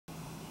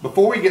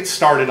Before we get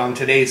started on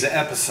today's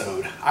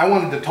episode, I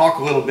wanted to talk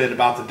a little bit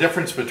about the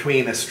difference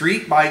between a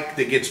street bike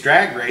that gets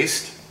drag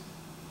raced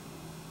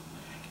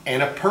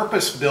and a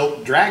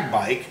purpose-built drag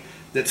bike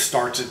that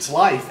starts its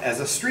life as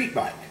a street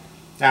bike.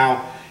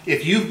 Now,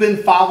 if you've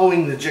been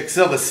following the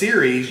Gixzilla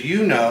series,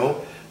 you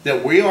know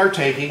that we are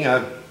taking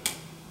a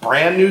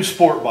brand new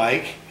sport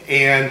bike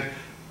and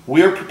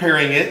we're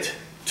preparing it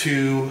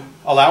to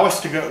allow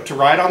us to go to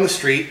ride on the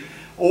street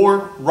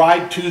or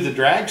ride to the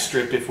drag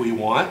strip if we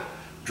want,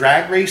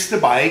 drag race the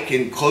bike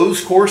in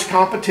closed course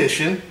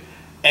competition,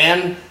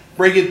 and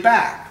bring it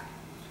back.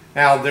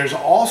 Now, there's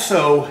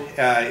also,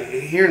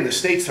 here in the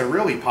States, they're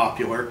really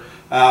popular.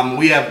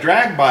 We have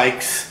drag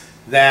bikes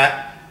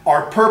that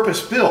are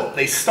purpose-built.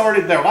 They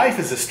started their life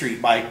as a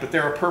street bike, but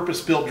they're a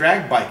purpose-built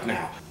drag bike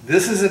now.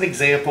 This is an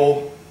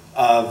example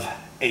of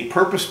a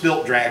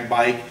purpose-built drag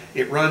bike.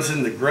 It runs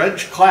in the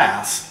grudge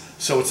class,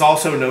 so it's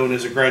also known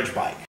as a grudge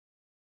bike.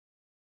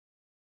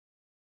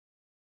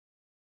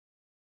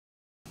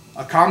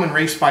 A common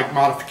race bike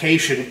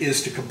modification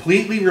is to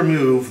completely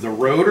remove the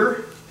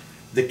rotor,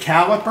 the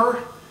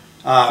caliper,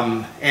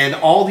 and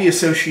all the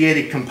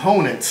associated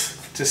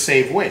components to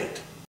save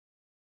weight.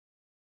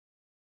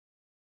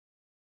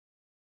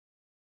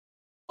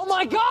 Oh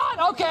my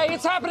God! Okay,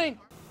 it's happening!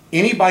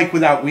 Any bike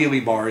without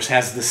wheelie bars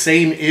has the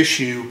same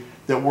issue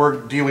that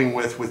we're dealing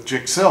with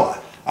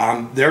Gixzilla.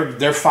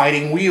 They're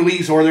fighting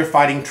wheelies or they're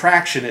fighting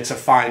traction. It's a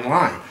fine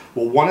line.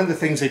 Well, one of the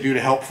things they do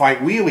to help fight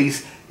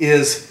wheelies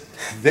is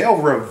they'll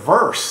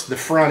reverse the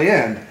front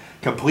end,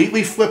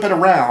 completely flip it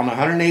around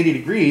 180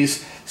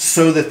 degrees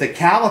so that the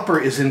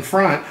caliper is in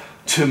front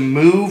to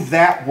move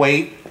that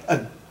weight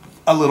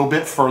a little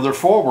bit further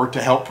forward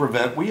to help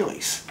prevent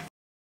wheelies.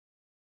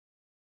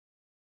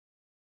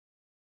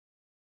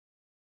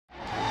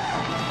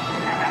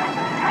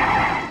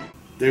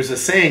 There's a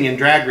saying in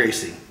drag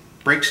racing,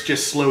 brakes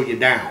just slow you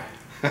down.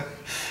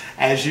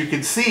 As you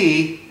can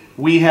see,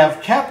 we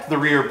have kept the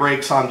rear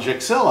brakes on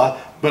Gixzilla,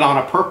 but on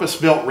a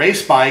purpose-built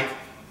race bike,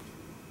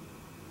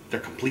 they're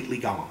completely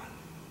gone.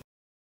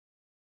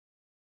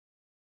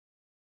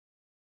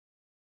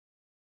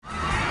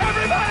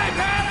 Everybody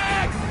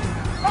panic!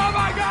 Oh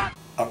my God!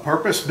 A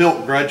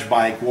purpose-built grudge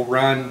bike will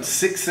run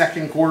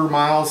 6-second quarter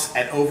miles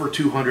at over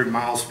 200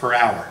 miles per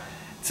hour.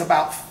 It's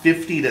about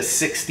 50 to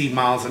 60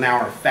 miles an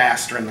hour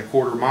faster in the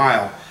quarter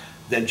mile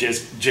than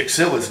just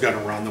Gixzilla's going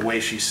to run the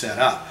way she's set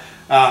up.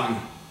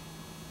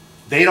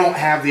 They don't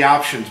have the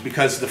options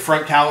because the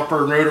front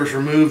caliper and rotor's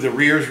removed, the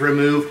rear's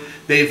removed.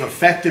 They've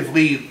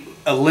effectively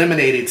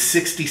eliminated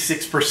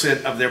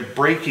 66% of their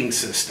braking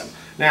system.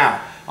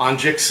 Now, on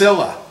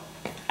Gixzilla,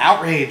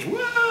 outrage,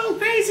 whoa,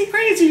 crazy,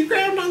 crazy, you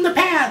ground on the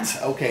pads.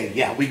 Okay,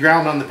 yeah, we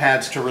ground on the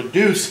pads to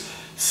reduce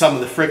some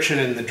of the friction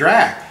in the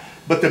drag.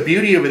 But the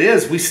beauty of it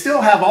is we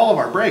still have all of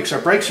our brakes.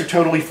 Our brakes are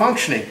totally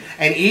functioning.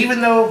 And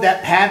even though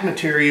that pad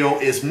material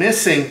is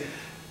missing,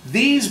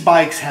 these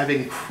bikes have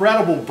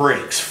incredible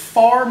brakes,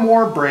 far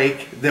more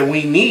brake than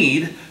we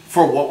need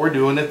for what we're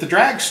doing at the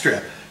drag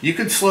strip. You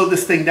could slow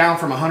this thing down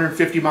from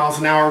 150 miles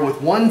an hour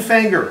with one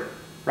finger,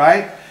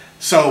 right?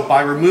 So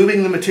by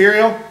removing the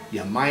material,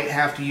 you might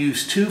have to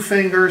use 2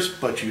 fingers,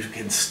 but you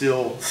can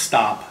still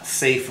stop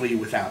safely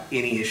without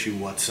any issue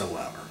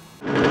whatsoever.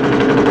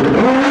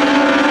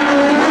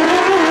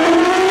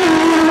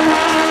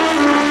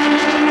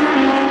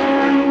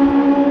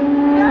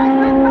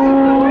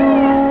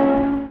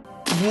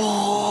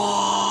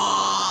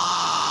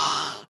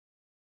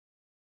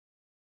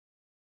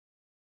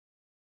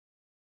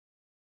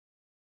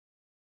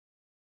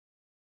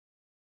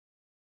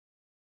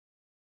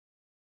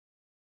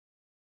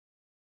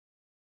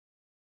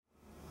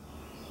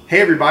 Hey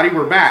everybody,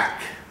 we're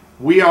back.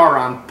 We are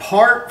on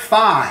part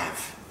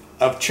 5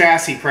 of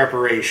chassis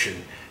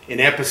preparation in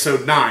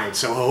episode 9.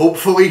 So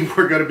hopefully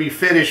we're going to be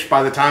finished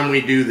by the time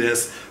we do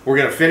this. We're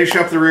going to finish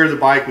up the rear of the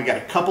bike. We got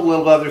a couple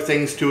little other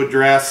things to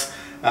address.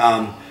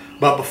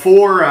 But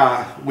before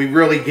we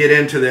really get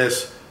into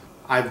this,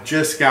 I've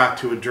just got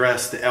to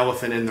address the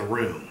elephant in the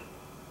room.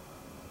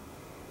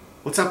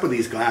 What's up with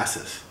these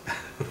glasses?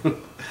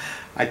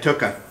 I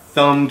took a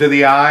thumb to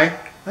the eye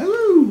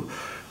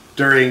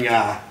during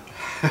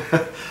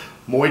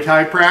Muay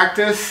Thai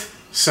practice,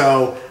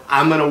 so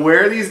I'm gonna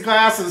wear these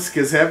glasses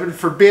because heaven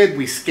forbid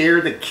we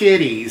scare the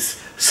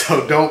kiddies,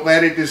 so don't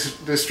let it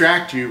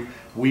distract you.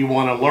 We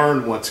want to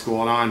learn what's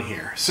going on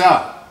here.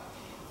 So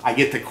I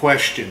get the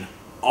question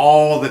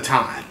all the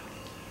time,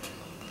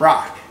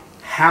 Brock,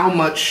 how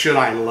much should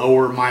I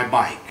lower my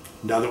bike?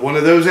 Another one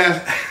of those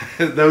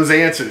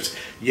answers.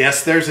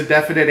 Yes, there's a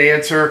definite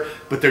answer,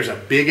 but there's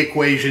a big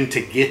equation to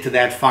get to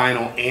that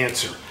final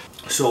answer.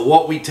 So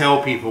what we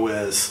tell people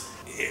is,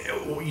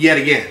 yet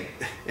again,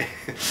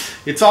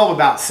 it's all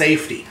about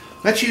safety.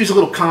 Let's use a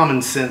little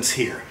common sense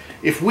here.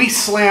 If we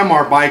slam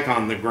our bike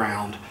on the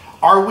ground,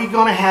 are we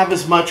going to have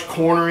as much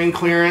cornering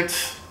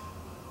clearance?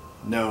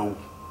 No,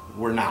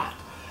 we're not.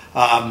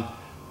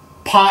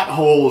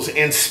 Potholes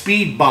and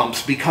speed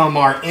bumps become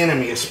our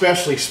enemy,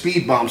 especially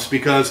speed bumps,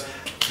 because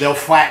they'll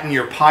flatten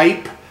your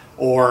pipe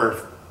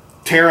or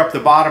tear up the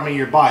bottom of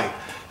your bike.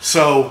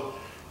 So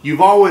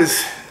you've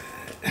always,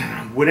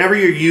 whenever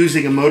you're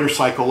using a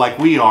motorcycle like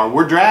we are,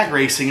 we're drag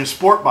racing a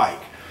sport bike.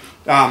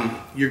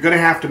 You're going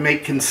to have to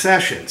make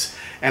concessions.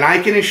 And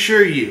I can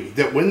assure you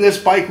that when this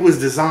bike was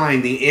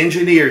designed, the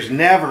engineers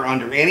never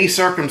under any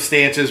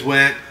circumstances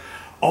went,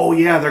 oh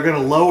yeah, they're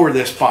going to lower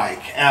this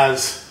bike,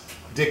 as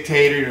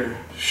dictated or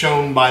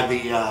shown by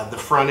the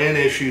front end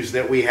issues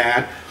that we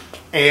had.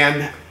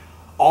 And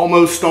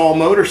almost all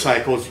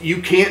motorcycles,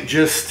 you can't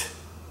just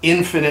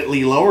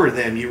infinitely lower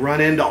them. You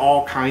run into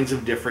all kinds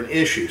of different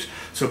issues.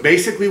 So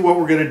basically what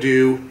we're going to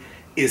do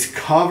is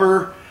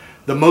cover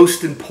the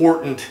most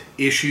important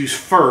issues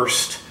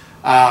first,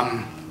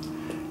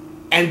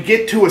 and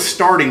get to a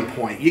starting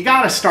point. You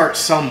got to start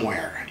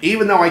somewhere.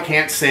 Even though I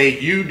can't say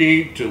you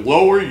need to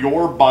lower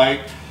your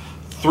bike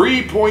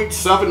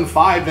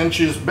 3.75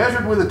 inches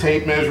measured with a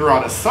tape measure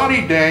on a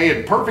sunny day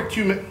in perfect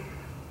humidity.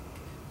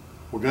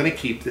 We're going to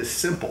keep this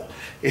simple.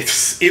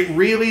 It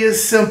really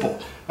is simple,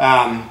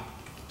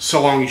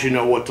 so long as you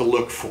know what to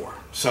look for.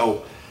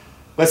 So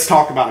let's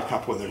talk about a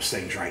couple of those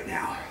things right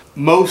now.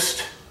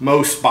 Most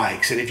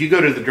bikes, and if you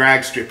go to the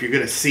drag strip, you're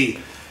going to see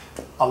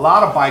a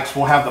lot of bikes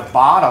will have the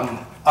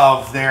bottom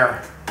of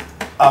their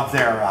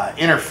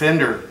inner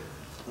fender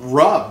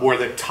rub, where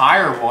the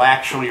tire will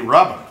actually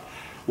rub them.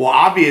 Well,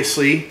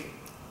 obviously,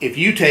 if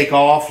you take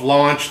off,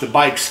 launch, the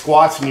bike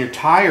squats and your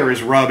tire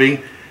is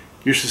rubbing,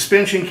 your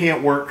suspension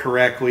can't work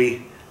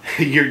correctly.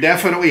 You're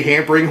definitely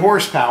hampering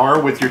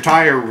horsepower with your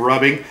tire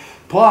rubbing.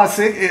 Plus,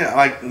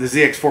 like the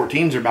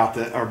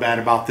ZX-14s are bad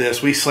about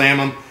this. We slam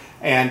them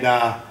and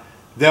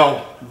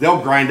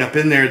they'll grind up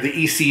in there.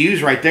 The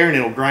ECU's right there and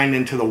it'll grind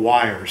into the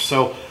wires.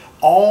 So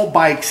all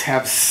bikes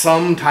have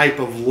some type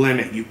of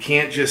limit. You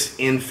can't just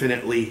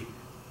infinitely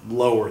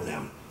lower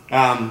them.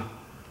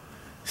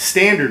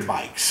 Standard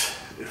bikes,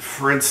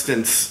 for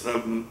instance,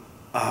 a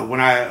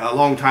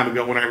long time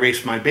ago when I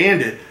raced my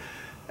Bandit,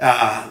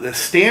 the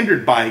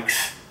standard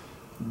bikes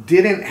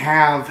didn't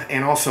have,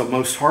 and also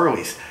most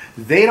Harleys,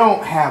 they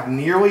don't have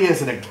nearly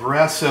as an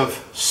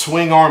aggressive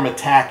swing arm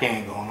attack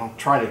angle, and I'll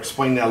try to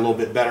explain that a little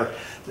bit better,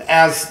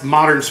 as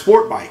modern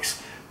sport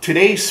bikes.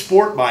 Today's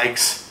sport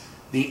bikes,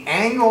 the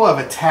angle of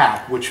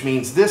attack, which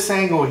means this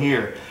angle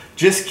here,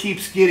 just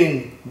keeps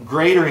getting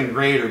greater and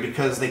greater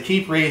because they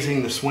keep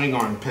raising the swing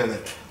arm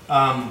pivot.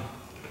 On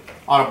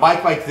a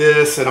bike like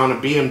this and on a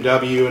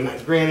BMW,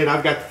 and granted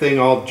I've got the thing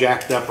all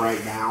jacked up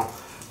right now,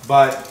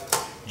 but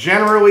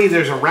generally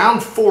there's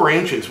around 4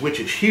 inches, which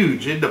is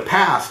huge. In the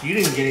past, you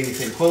didn't get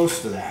anything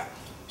close to that.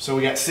 So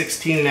we got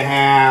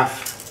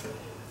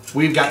 16.5,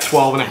 we've got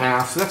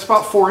 12.5, so that's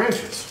about 4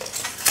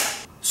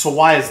 inches. So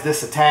why is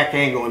this attack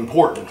angle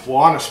important? Well,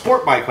 on a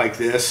sport bike like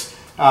this,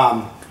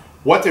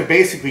 what they're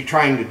basically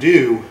trying to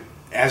do,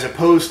 as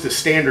opposed to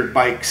standard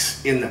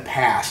bikes in the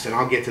past, and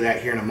I'll get to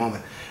that here in a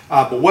moment,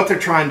 but what they're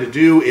trying to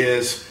do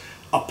is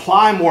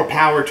apply more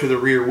power to the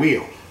rear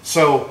wheel.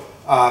 So,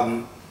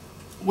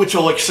 which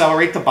will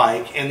accelerate the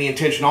bike, and the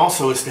intention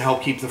also is to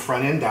help keep the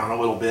front end down a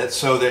little bit,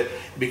 so that,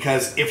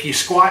 because if you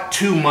squat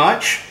too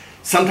much,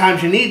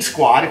 sometimes you need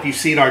squat. If you've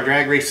seen our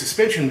drag race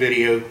suspension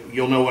video,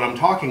 you'll know what I'm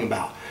talking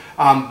about.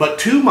 But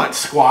too much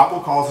squat will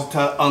cause it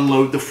to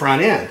unload the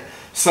front end.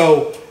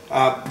 So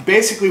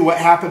basically what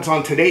happens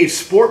on today's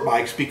sport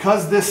bikes,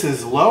 because this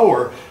is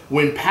lower,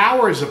 when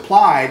power is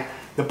applied,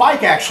 the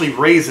bike actually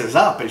raises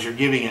up as you're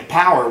giving it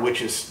power,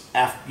 which is,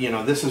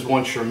 this is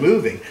once you're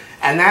moving.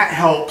 And that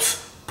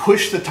helps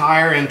push the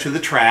tire into the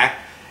track.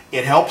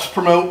 It helps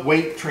promote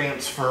weight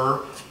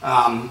transfer.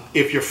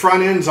 If your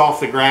front end's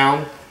off the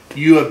ground,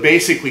 you have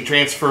basically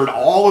transferred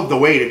all of the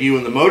weight of you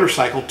and the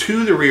motorcycle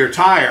to the rear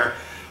tire,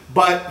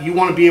 but you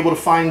want to be able to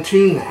fine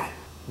tune that.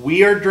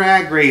 We are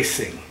drag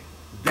racing.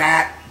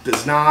 That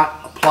does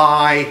not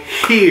apply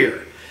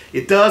here.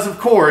 It does, of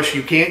course.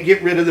 You can't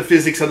get rid of the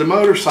physics of the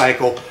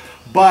motorcycle,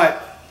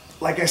 but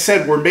like I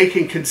said, we're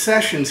making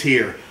concessions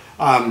here.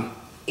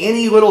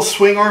 Any little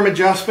swing arm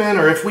adjustment,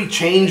 or if we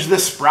change the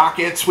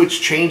sprockets,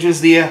 which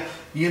changes the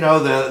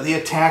the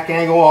attack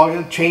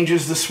angle,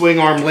 changes the swing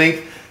arm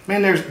length,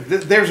 man,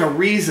 there's a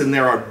reason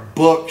there are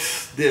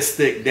books this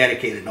thick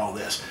dedicated to all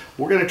this.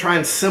 We're going to try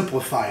and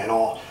simplify it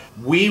all.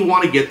 We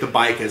want to get the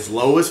bike as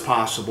low as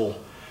possible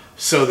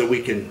so that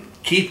we can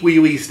keep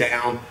wheelies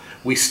down.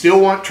 We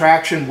still want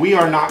traction. We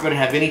are not going to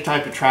have any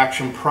type of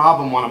traction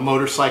problem on a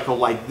motorcycle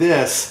like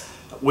this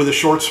with a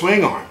short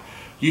swing arm.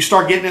 You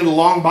start getting into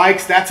long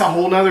bikes, that's a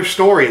whole nother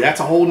story. That's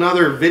a whole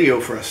nother video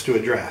for us to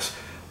address.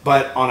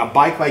 But on a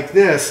bike like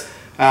this,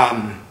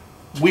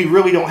 we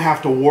really don't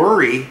have to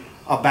worry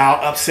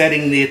about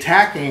upsetting the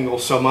attack angle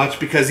so much,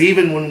 because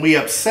even when we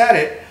upset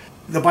it,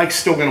 the bike's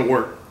still going to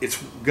work. It's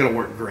going to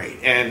work great.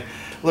 And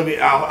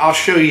I'll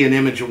show you an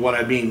image of what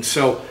I mean.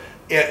 So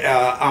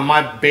on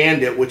my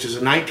Bandit, which is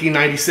a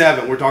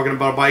 1997, we're talking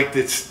about a bike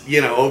that's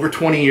over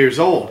 20 years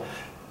old.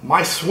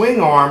 My swing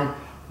arm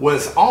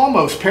was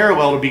almost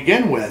parallel to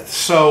begin with.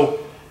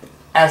 So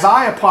as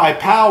I apply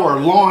power,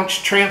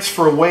 launch,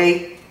 transfer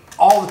weight,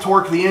 all the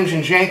torque of the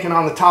engine yanking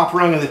on the top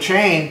rung of the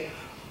chain,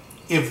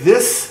 if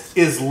this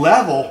is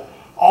level,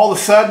 all of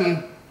a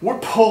sudden we're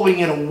pulling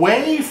it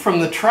away from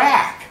the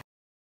track.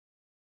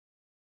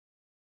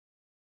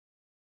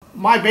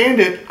 my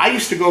Bandit, I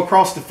used to go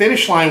across the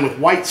finish line with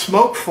white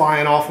smoke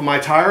flying off of my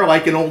tire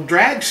like an old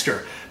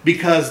dragster,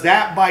 because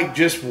that bike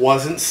just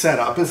wasn't set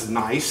up as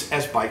nice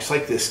as bikes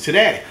like this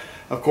today.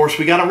 Of course,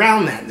 we got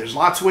around that. There's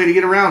lots of ways to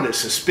get around it.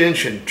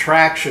 Suspension,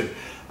 traction.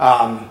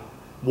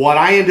 What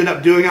I ended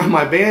up doing on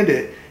my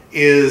Bandit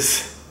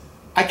is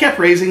I kept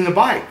raising the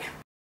bike.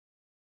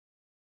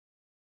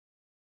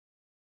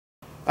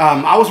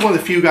 I was one of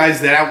the few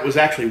guys that was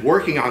actually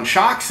working on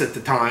shocks at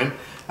the time.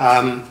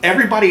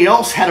 Everybody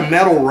else had a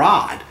metal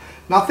rod.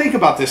 Now think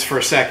about this for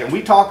a second.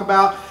 We talk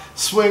about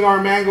swing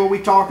arm angle, we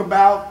talk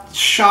about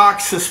shock,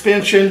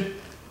 suspension.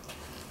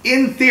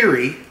 In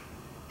theory,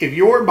 if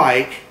your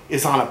bike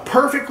is on a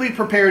perfectly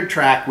prepared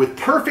track with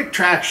perfect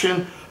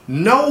traction,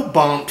 no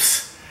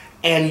bumps,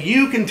 and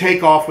you can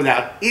take off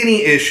without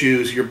any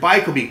issues, your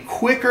bike will be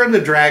quicker in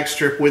the drag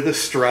strip with a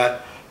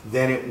strut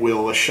than it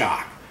will a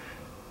shock.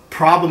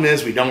 Problem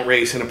is, we don't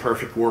race in a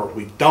perfect world.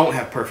 We don't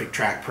have perfect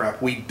track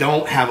prep. We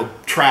don't have a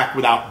track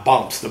without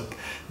bumps.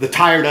 The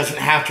tire doesn't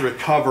have to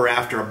recover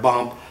after a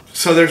bump.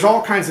 So there's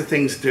all kinds of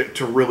things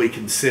to really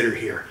consider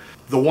here.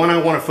 The one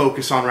I want to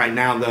focus on right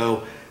now,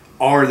 though,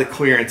 are the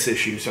clearance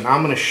issues. And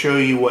I'm going to show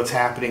you what's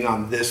happening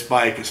on this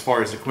bike as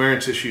far as the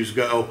clearance issues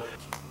go.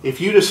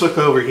 If you just look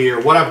over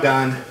here, what I've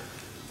done,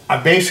 I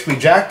basically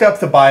jacked up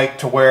the bike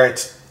to where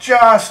it's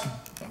just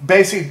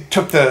basically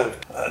took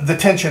the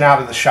tension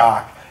out of the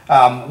shock.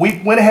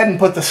 We went ahead and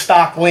put the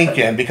stock link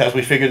in because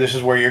we figured this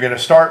is where you're going to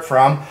start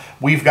from.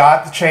 We've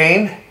got the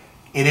chain.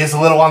 It is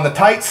a little on the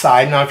tight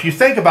side. Now, if you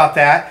think about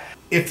that,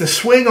 if the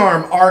swing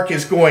arm arc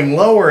is going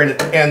lower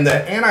and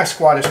the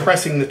anti-squat is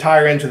pressing the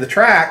tire into the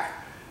track,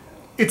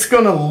 it's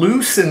going to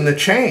loosen the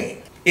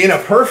chain. In a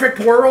perfect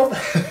world,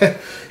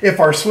 if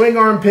our swing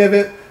arm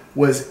pivot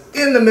was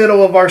in the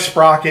middle of our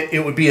sprocket,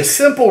 it would be a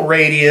simple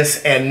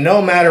radius, and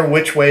no matter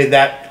which way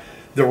that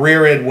the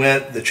rear end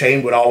went, the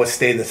chain would always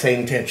stay the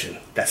same tension.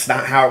 That's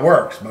not how it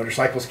works.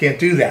 Motorcycles can't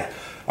do that.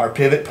 Our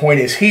pivot point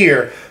is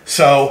here,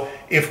 so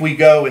if we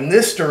go in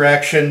this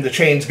direction, the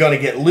chain's going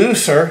to get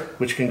looser,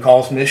 which can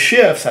cause missed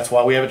shifts. That's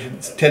why we have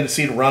a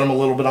tendency to run them a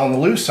little bit on the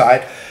loose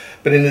side.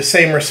 But in the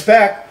same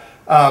respect,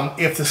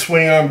 if the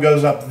swing arm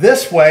goes up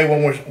this way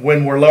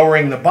when we're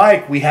lowering the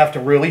bike, we have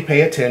to really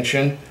pay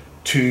attention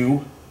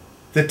to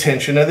the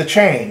tension of the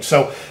chain.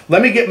 So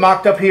let me get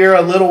mocked up here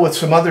a little with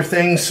some other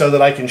things so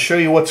that I can show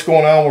you what's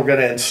going on. We're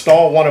going to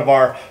install one of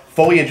our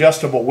fully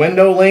adjustable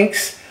window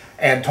links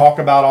and talk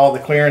about all the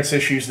clearance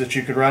issues that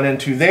you could run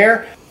into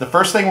there. The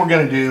first thing we're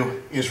going to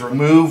do is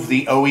remove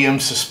the OEM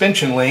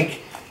suspension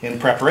link in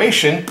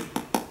preparation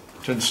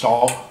to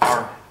install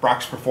our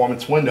Brock's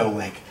Performance window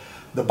link.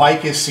 The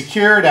bike is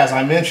secured, as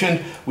I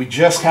mentioned. We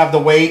just have the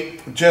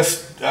weight, we're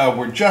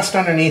just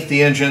underneath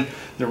the engine.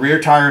 The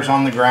rear tire is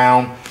on the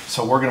ground,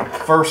 so we're going to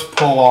first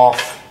pull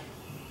off.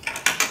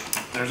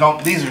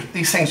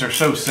 These things are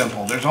so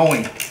simple. There's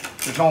only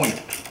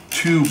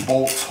 2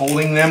 bolts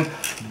holding them,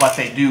 but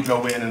they do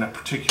go in a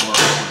particular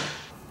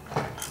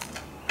order.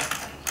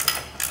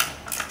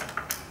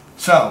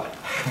 So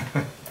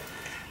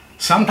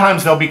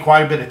sometimes there'll be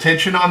quite a bit of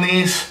tension on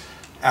these,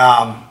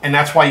 and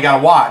that's why you got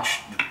to watch.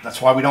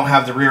 That's why we don't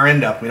have the rear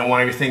end up. We don't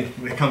want everything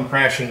to come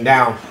crashing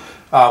down.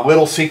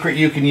 Little secret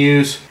you can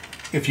use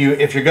if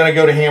you're going to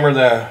go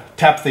to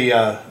tap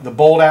the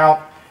bolt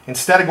out,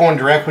 instead of going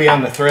directly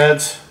on the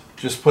threads,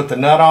 just put the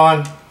nut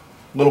on a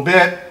little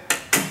bit,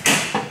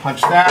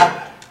 punch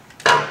that,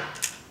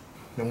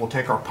 then we'll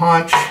take our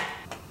punch.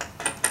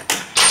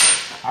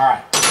 All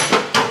right,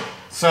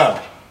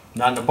 so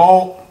nut and the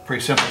bolt,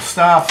 pretty simple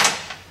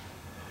stuff.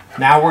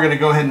 Now we're going to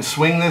go ahead and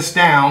swing this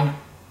down,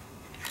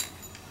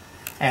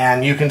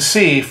 and you can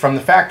see from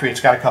the factory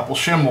it's got a couple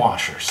shim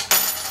washers.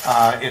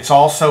 It's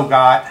also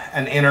got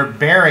an inner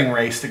bearing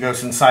race that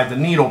goes inside the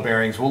needle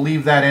bearings. We'll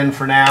leave that in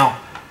for now,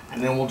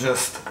 and then we'll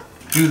just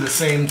do the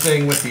same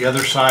thing with the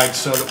other side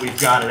so that we've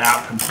got it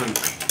out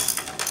completely.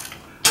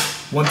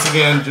 Once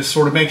again, just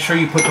sort of make sure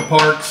you put the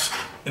parts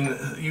in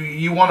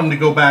you want them to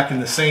go back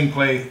in the same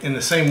way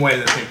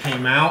that they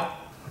came out.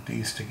 Put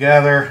these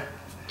together,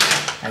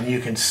 and you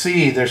can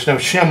see there's no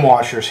shim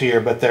washers here,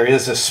 but there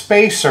is a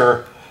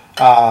spacer,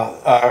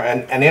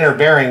 an inner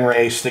bearing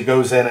race that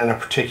goes in a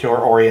particular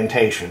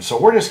orientation. So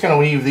we're just going to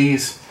leave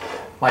these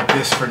like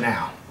this for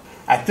now.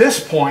 At this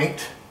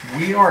point,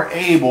 we are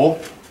able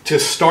to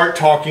start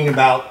talking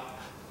about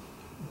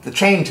the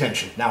chain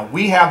tension. Now,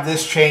 we have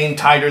this chain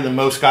tighter than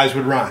most guys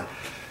would run.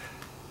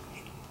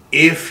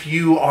 If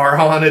you are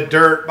on a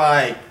dirt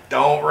bike,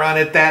 don't run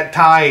it that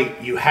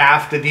tight. You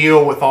have to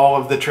deal with all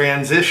of the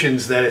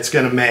transitions that it's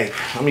going to make.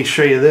 Let me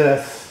show you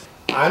this.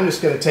 I'm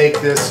just going to take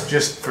this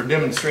just for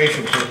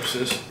demonstration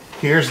purposes.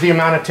 Here's the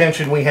amount of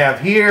tension we have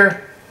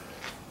here,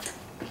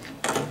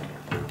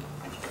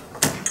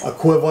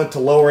 equivalent to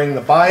lowering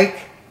the bike.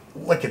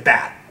 Look at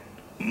that.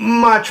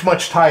 Much,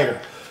 much tighter,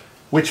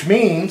 which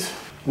means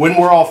when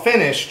we're all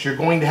finished, you're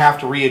going to have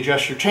to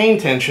readjust your chain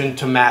tension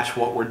to match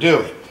what we're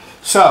doing.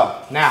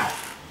 So now,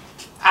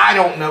 I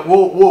don't know,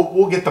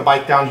 we'll get the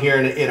bike down here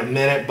in a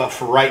minute, but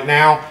for right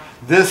now,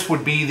 this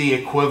would be the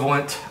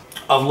equivalent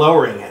of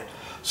lowering it.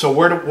 So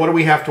what do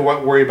we have to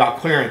worry about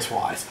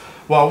clearance-wise?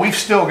 Well, we've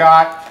still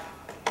got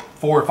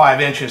 4 or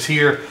 5 inches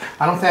here.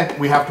 I don't think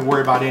we have to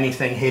worry about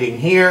anything hitting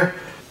here.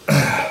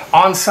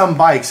 On some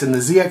bikes, and the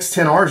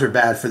ZX-10Rs are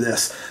bad for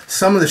this,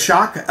 some of the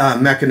shock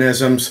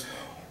mechanisms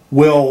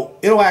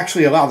it'll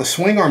actually allow the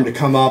swing arm to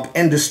come up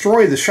and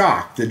destroy the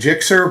shock. The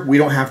Gixxer, we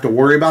don't have to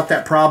worry about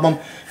that problem,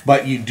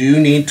 but you do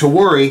need to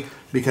worry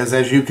because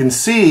as you can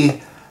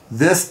see,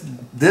 this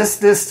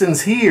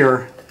distance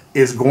here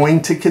is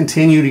going to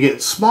continue to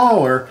get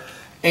smaller,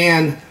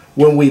 and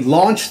when we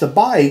launch the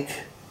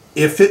bike,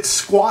 if it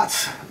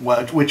squats,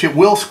 which it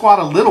will squat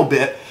a little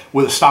bit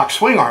with a stock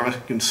swing arm,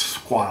 it can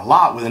squat a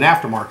lot with an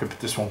aftermarket, but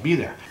this won't be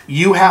there.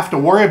 You have to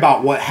worry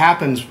about what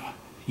happens,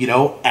 you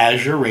know,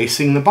 as you're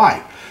racing the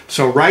bike.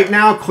 So right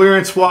now,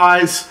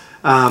 clearance-wise,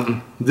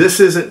 this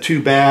isn't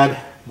too bad.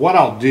 What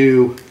I'll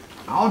do,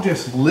 I'll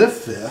just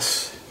lift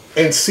this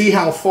and see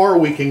how far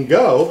we can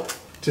go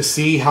to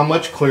see how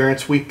much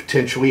clearance we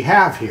potentially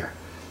have here.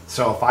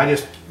 So if I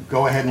just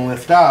go ahead and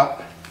lift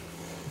up,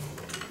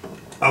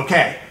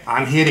 okay,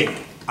 I'm hitting.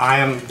 I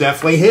am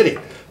definitely hitting,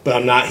 but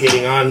I'm not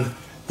hitting on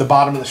the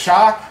bottom of the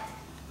shock.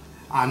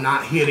 I'm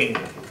not hitting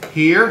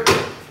here.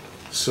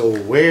 So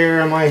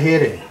where am I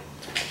hitting?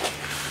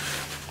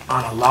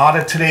 On a lot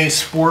of today's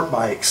sport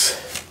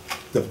bikes,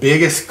 the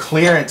biggest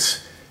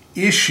clearance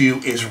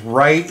issue is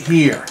right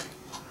here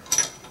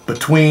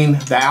between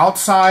the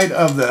outside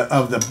of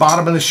the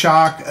bottom of the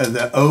shock,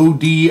 the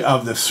OD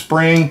of the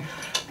spring,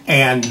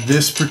 and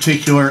this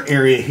particular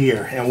area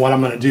here. And what I'm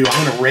going to do,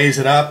 I'm going to raise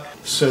it up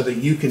so that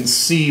you can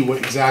see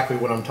exactly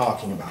what I'm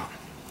talking about.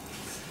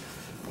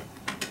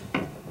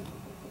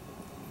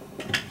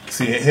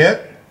 See it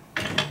hit?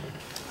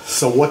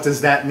 So what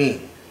does that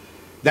mean?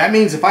 That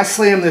means if I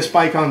slam this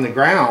bike on the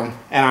ground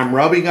and I'm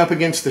rubbing up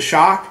against the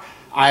shock,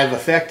 I have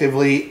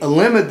effectively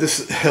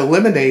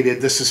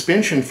eliminated the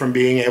suspension from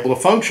being able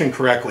to function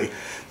correctly.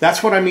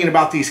 That's what I mean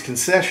about these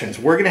concessions.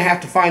 We're going to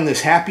have to find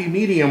this happy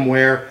medium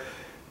where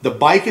the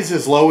bike is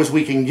as low as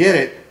we can get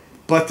it,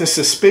 but the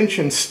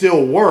suspension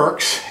still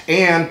works,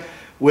 and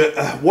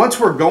once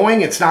we're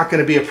going, it's not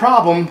going to be a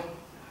problem,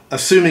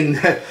 assuming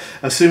that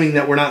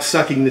we're not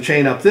sucking the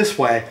chain up this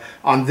way.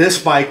 On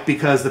this bike,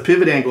 because the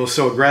pivot angle is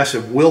so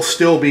aggressive, we'll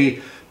still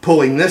be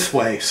pulling this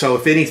way. So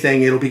if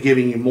anything, it'll be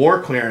giving you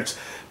more clearance.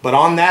 But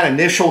on that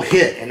initial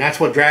hit, and that's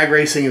what drag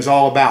racing is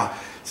all about.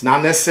 It's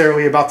not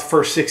necessarily about the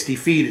first 60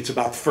 feet, it's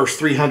about the first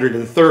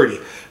 330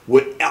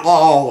 with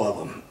all of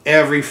them,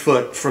 every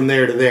foot from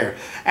there to there.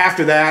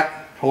 After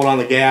that, hold on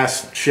the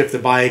gas, shift the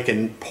bike,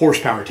 and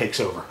horsepower takes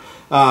over.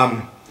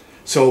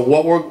 So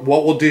what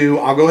we'll do,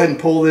 I'll go ahead and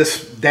pull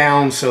this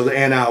down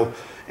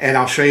and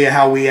I'll show you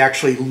how we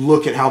actually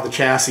look at how the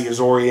chassis is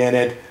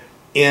oriented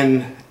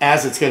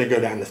as it's going to go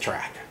down the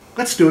track.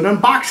 Let's do an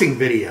unboxing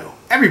video.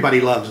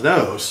 Everybody loves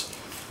those.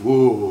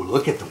 Ooh,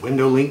 look at the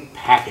window link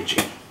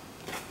packaging.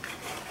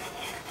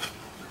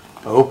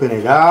 Open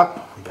it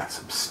up. We got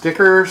some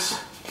stickers.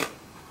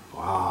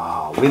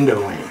 Wow,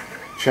 window link.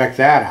 Check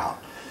that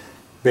out.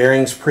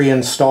 Bearings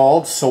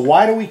pre-installed. So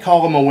why do we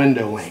call them a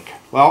window link?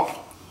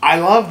 Well, I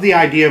love the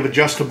idea of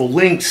adjustable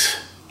links.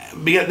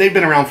 They've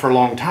been around for a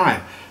long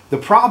time. The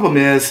problem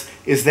is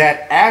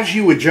that as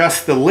you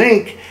adjust the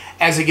link,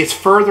 as it gets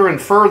further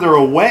and further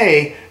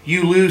away,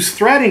 you lose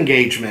thread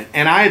engagement.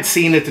 And I had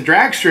seen at the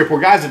drag strip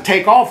where guys would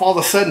take off, all of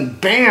a sudden,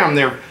 bam,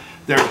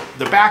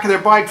 the back of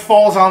their bike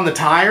falls on the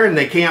tire and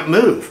they can't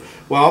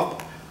move.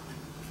 Well,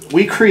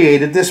 we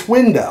created this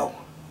window.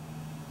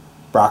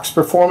 Brock's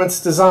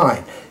Performance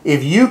Design.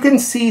 If you can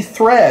see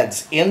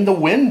threads in the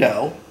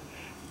window,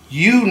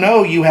 you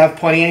know you have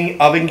plenty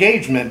of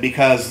engagement,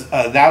 because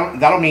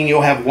that'll mean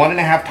you'll have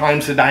 1.5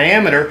 times the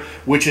diameter,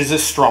 which is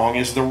as strong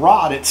as the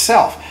rod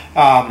itself.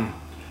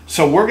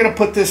 So we're going to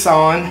put this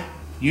on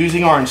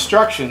using our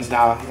instructions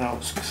now,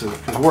 because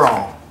we're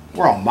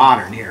all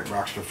modern here at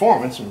Brock's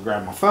Performance. I'm going to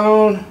grab my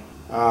phone,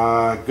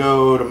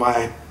 go to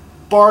my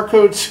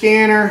barcode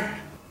scanner,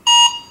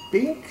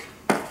 bink,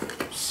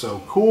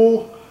 so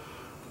cool,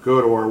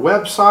 go to our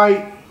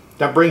website.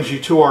 That brings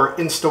you to our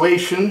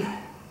installation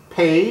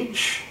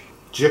page.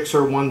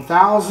 Gixzilla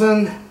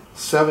 1000,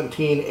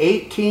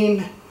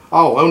 1718,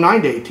 oh,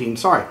 09 to 18,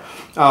 sorry.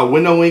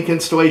 Window link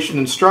installation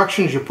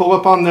instructions, you pull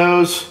up on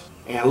those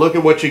and look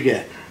at what you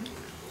get.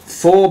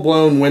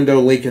 Full-blown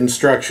window link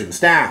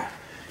instructions. Now,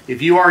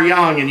 if you are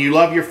young and you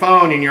love your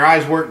phone and your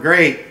eyes work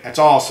great, that's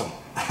awesome.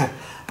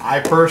 I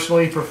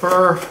personally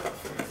prefer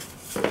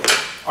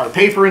our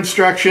paper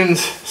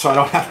instructions so I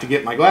don't have to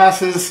get my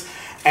glasses.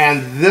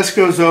 And this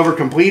goes over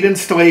complete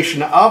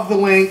installation of the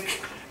link,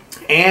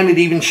 and it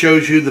even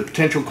shows you the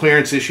potential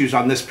clearance issues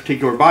on this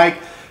particular bike,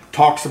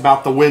 talks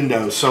about the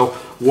windows. So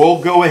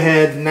we'll go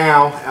ahead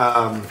now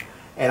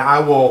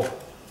and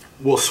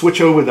we'll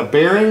switch over the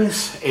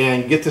bearings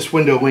and get this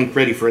window link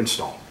ready for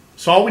install.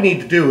 So all we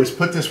need to do is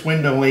put this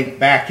window link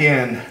back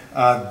in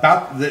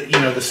about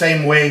the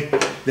same way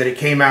that it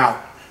came out.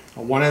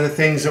 One of the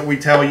things that we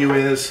tell you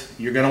is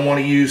you're going to want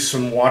to use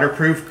some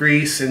waterproof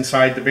grease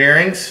inside the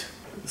bearings.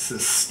 This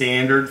is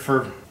standard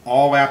for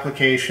all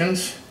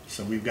applications.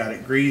 So we've got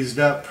it greased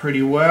up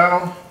pretty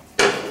well.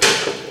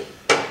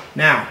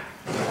 Now,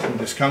 we'll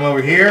just come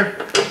over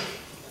here.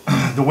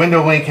 The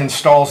window link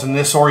installs in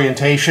this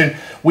orientation.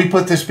 We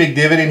put this big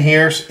divot in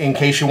here in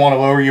case you want to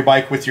lower your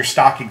bike with your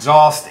stock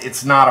exhaust.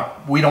 It's not a,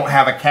 we don't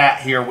have a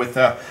cat here with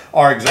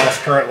our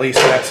exhaust currently,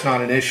 so that's not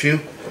an issue.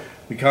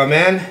 We come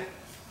in,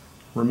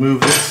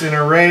 remove this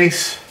inner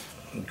race,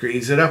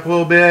 grease it up a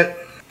little bit.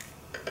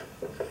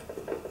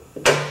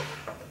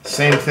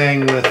 Same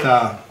thing with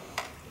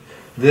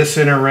this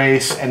inner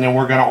race, and then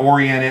we're going to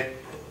orient it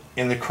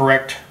in the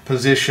correct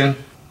position.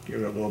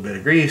 Give it a little bit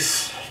of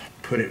grease.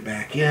 Put it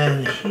back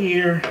in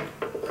here.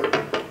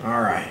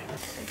 All right,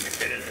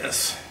 get rid of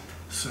this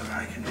so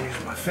that I can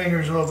use my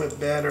fingers a little bit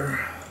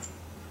better.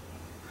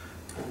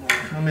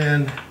 Come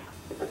in.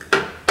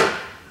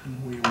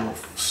 We will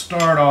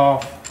start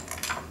off.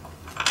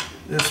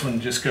 This one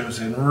just goes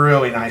in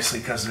really nicely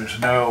because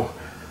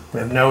we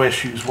have no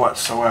issues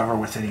whatsoever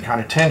with any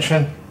kind of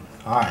tension.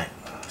 All right,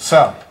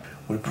 so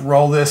we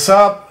roll this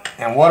up,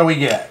 and what do we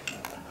get?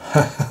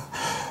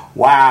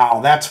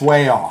 Wow, that's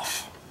way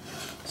off.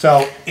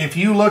 So if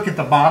you look at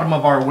the bottom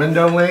of our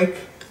window link,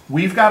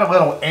 we've got a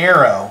little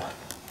arrow.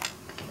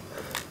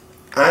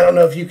 I don't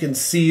know if you can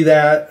see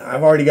that.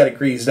 I've already got it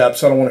greased up,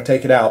 so I don't want to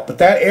take it out. But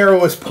that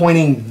arrow is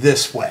pointing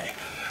this way,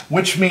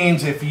 which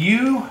means if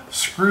you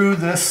screw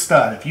this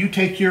stud, if you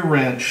take your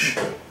wrench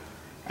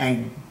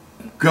and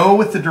go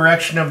with the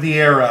direction of the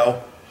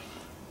arrow,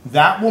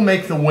 that will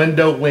make the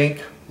window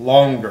link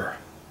longer.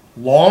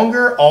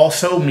 Longer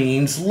also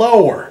means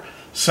lower.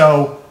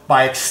 So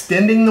by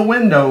extending the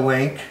window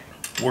link,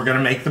 we're going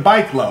to make the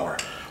bike lower.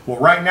 Well,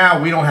 right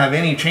now we don't have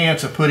any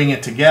chance of putting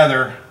it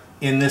together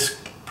in this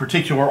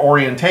particular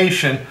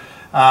orientation.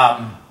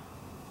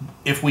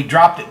 If we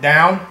dropped it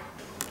down,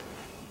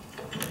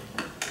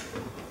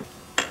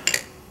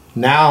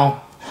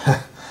 now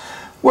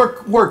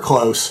we're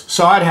close.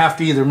 So I'd have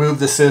to either move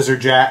the scissor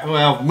jack.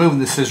 Well, moving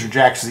the scissor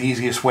jack is the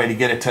easiest way to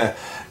get it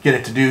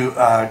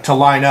to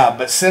line up.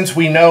 But since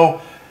we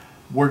know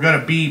we're going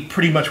to be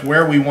pretty much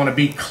where we want to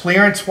be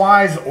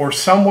clearance-wise or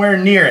somewhere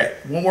near it,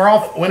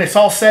 when it's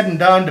all said and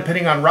done,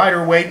 depending on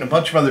rider weight and a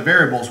bunch of other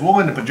variables, we'll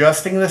end up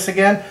adjusting this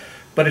again.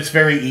 But it's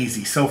very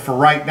easy. So for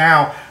right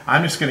now,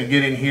 I'm just going to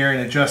get in here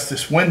and adjust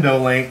this window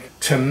link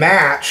to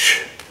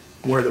match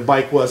where the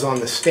bike was on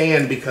the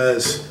stand,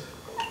 because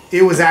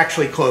it was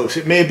actually close.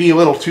 It may be a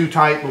little too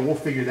tight, but we'll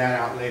figure that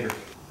out later.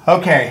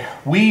 Okay,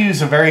 we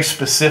use a very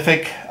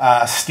specific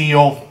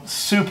steel,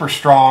 super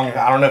strong.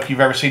 I don't know if you've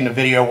ever seen the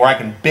video where I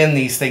can bend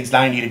these things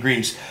 90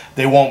 degrees.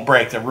 They won't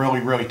break. They're really,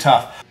 really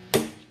tough.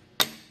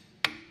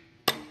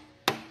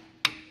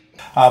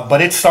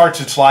 But it starts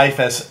its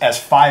life as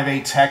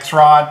 5/8 hex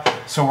rod.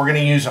 So we're going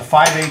to use a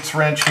 5/8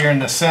 wrench here in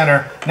the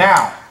center.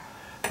 Now,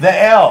 the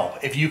L,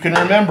 if you can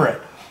remember it,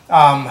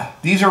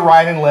 these are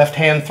right and left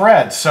hand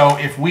threads. So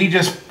if we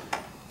just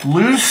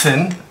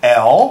loosen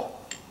L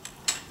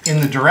in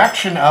the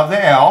direction of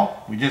the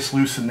L, we just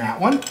loosen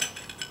that one.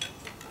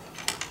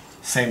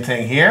 Same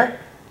thing here.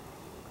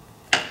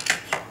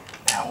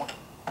 Now,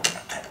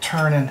 got that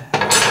turning.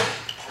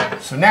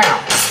 So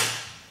now,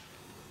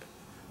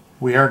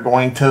 we are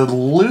going to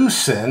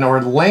loosen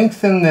or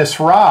lengthen this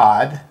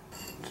rod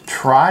to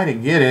try to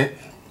get it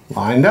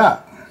lined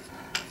up.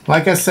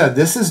 Like I said,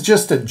 this is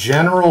just a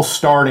general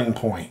starting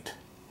point,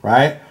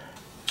 right?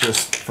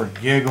 Just for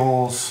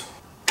giggles,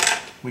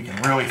 we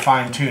can really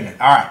fine tune it.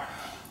 All right,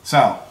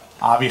 so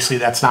obviously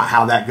that's not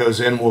how that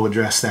goes in. We'll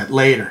address that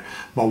later.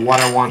 But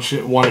what I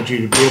wanted you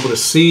to be able to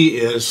see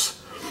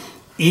is,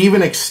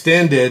 even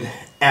extended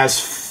as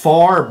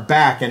far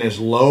back and as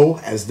low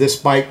as this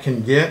bike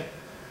can get,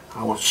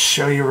 I will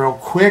show you real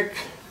quick.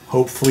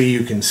 Hopefully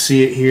you can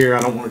see it here. I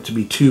don't want it to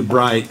be too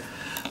bright,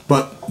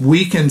 but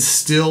we can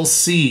still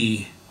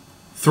see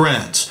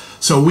threads.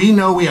 So we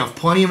know we have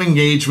plenty of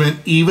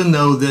engagement even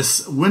though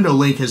this window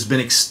link has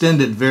been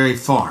extended very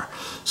far.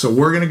 So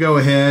we're going to go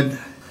ahead,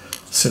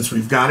 since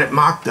we've got it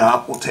mocked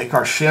up, we'll take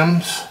our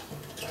shims,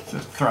 the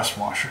thrust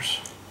washers,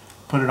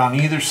 put it on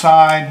either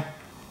side,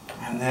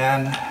 and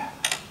then,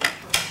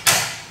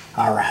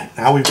 all right,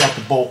 now we've got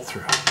the bolt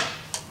through.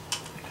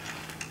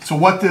 So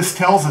what this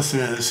tells us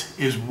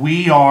is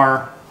we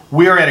are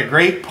at a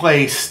great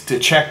place to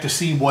check to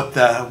see what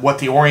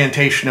the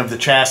orientation of the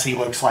chassis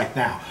looks like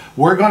now.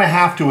 We're going to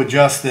have to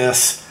adjust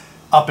this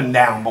up and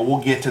down, but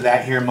we'll get to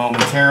that here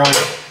momentarily.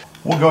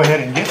 We'll go ahead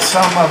and get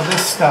some of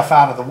this stuff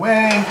out of the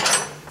way,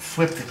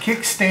 flip the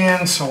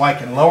kickstand so I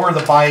can lower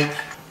the bike.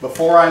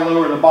 Before I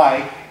lower the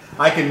bike,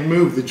 I can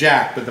move the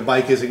jack, but the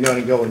bike isn't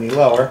going to go any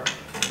lower,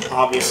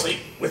 obviously,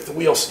 with the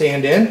wheel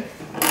stand in.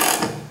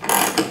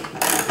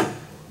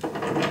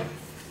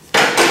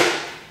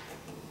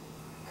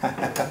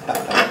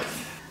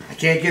 I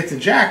can't get the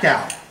jack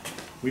out.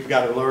 We've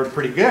got it lowered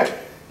pretty good.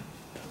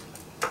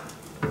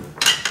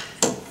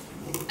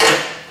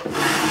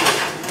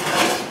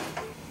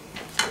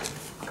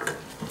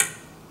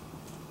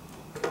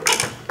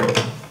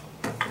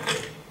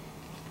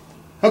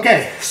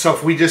 Okay, so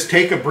if we just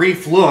take a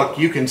brief look,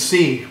 you can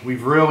see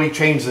we've really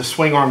changed the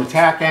swing arm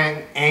attack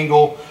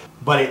angle.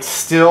 but it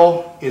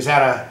still is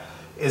at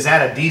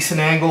a decent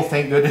angle.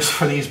 Thank goodness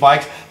for these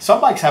bikes.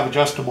 Some bikes have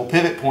adjustable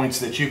pivot points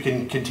that you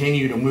can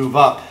continue to move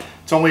up.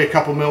 It's only a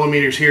couple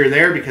millimeters here or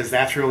there because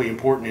that's really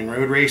important in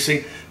road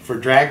racing. For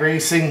drag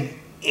racing,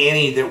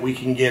 any that we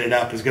can get it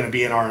up is going to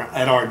be at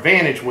our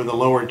advantage with a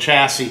lowered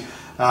chassis,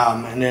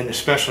 and then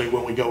especially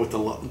when we go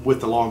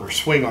with the longer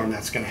swing arm,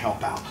 that's going to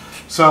help out.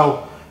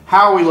 So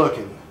how are we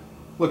looking?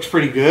 Looks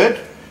pretty good.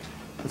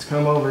 Let's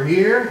come over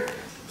here.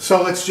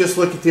 So let's just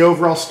look at the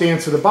overall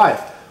stance of the bike.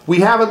 We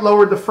haven't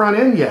lowered the front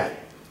end yet.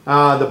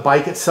 The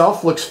bike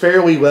itself looks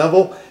fairly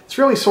level. It's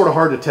really sort of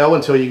hard to tell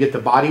until you get the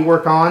body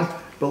work on.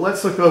 But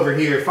let's look over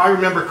here. If I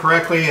remember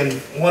correctly, in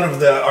one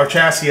of our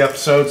chassis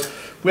episodes,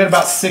 we had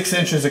about 6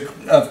 inches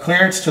of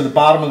clearance to the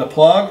bottom of the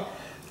plug.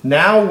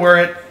 Now we're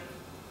at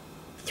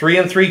 3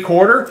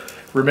 3/4.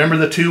 Remember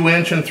the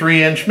 2-inch and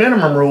 3-inch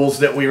minimum rules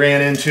that we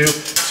ran into.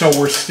 So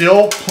we're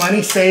still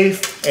plenty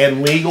safe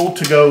and legal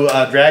to go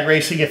drag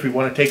racing if we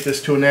want to take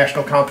this to a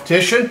national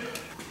competition.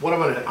 What I'm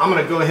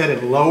gonna go ahead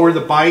and lower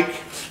the bike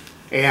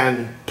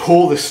and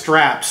pull the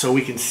strap so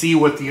we can see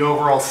what the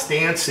overall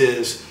stance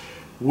is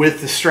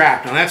with the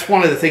strap. Now that's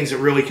one of the things that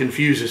really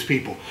confuses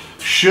people.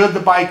 Should the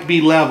bike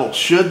be level?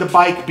 Should the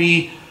bike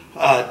be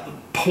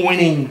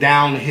pointing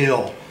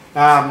downhill?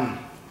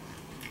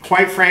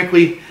 Quite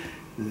frankly,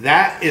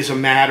 that is a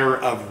matter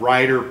of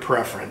rider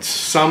preference.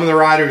 Some of the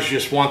riders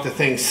just want the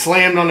thing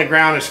slammed on the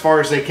ground as far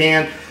as they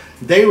can.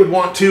 They would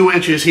want 2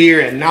 inches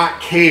here and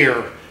not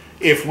care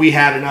if we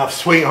had enough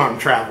swing arm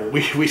travel.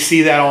 We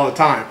see that all the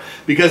time,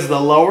 because the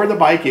lower the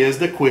bike is,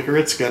 the quicker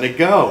it's going to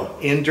go.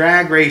 In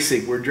drag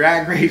racing, we're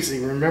drag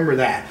racing, remember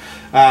that.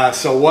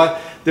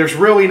 There's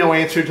really no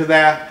answer to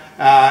that.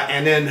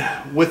 And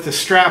then with the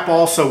strap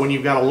also, when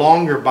you've got a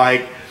longer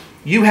bike,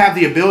 you have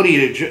the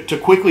ability to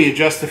quickly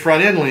adjust the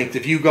front end length.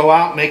 If you go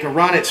out, make a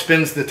run, it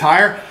spins the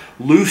tire,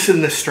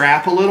 loosen the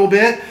strap a little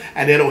bit,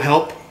 and it'll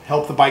help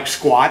the bike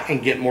squat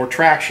and get more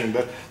traction.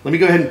 But let me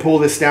go ahead and pull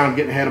this down. I'm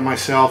getting ahead of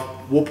myself.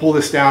 We'll pull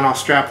this down, I'll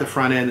strap the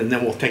front end, and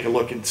then we'll take a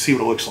look and see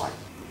what it looks like.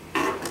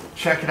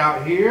 Check it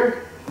out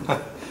here.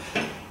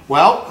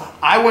 Well,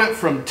 I went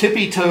from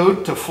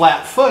tippy-toed to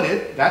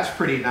flat-footed. That's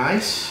pretty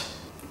nice.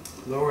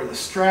 Lower the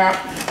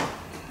strap.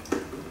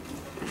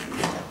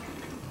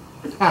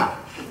 Now,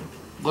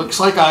 looks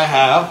like I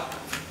have,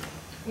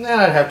 and then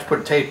I'd have to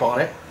put tape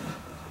on it,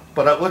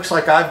 but it looks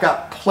like I've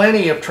got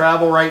plenty of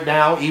travel right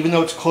now, even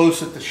though it's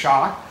close at the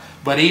shock.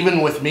 But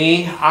even with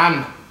me,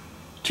 I'm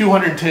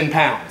 210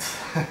 pounds.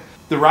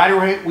 The rider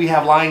weight we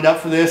have lined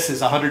up for this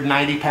is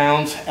 190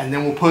 pounds, and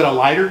then we'll put a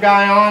lighter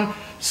guy on,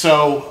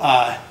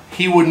 so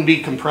he wouldn't be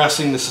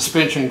compressing the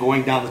suspension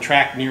going down the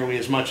track nearly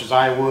as much as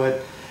I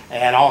would.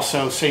 And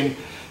also same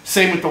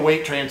with the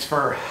weight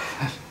transfer.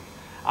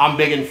 I'm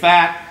big and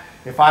fat.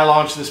 If I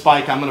launch this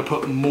bike, I'm going to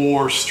put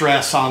more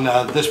stress on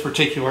this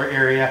particular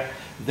area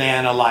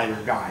than a lighter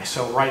guy.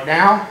 So right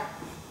now,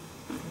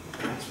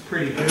 that's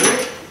pretty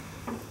good.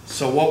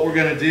 So what we're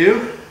going to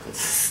do,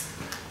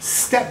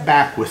 step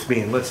back with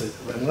me and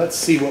let's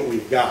see what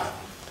we've got.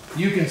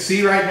 You can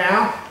see right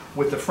now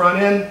with the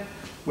front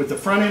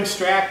end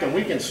strapped, and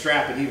we can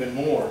strap it even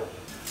more.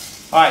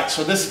 All right,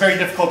 so this is very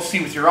difficult to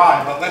see with your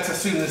eye, but let's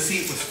assume the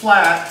seat was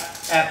flat.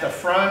 At the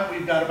front,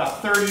 we've got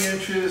about 30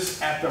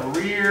 inches. At the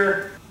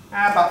rear,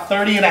 about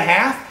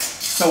 30.5.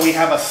 So we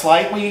have a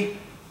slightly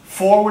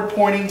forward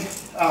pointing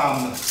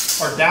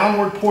or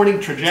downward pointing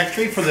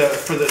trajectory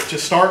to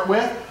start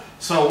with.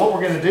 So what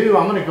we're going to do,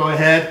 I'm going to go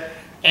ahead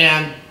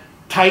and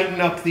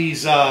tighten up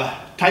this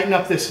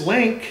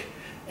link,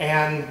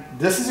 and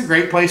this is a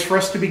great place for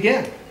us to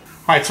begin.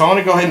 All right, so I want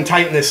to go ahead and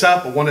tighten this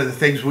up, but one of the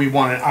things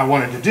I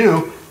wanted to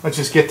do, let's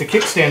just get the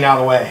kickstand out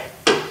of the way.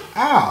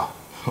 Ow,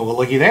 well,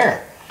 looky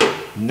there.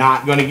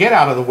 Not going to get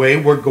out of the way,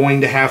 we're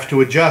going to have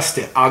to adjust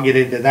it. I'll get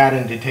into that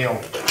in detail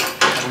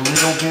a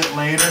little bit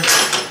later.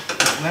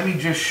 But let me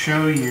just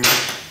show you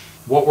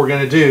what we're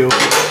going to do.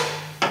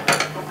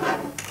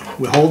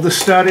 We hold the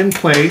stud in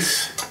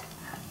place.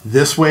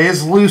 This way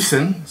is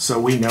loosen, so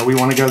we know we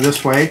want to go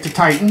this way to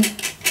tighten.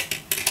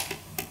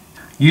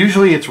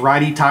 Usually it's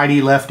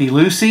righty-tighty,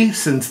 lefty-loosey.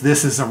 Since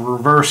this is a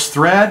reverse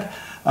thread,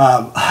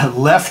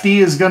 lefty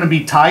is going to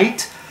be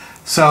tight.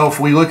 So if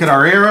we look at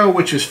our arrow,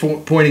 which is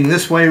pointing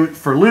this way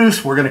for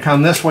loose, we're going to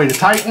come this way to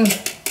tighten.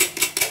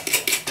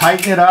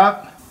 Tighten it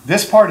up.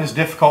 This part is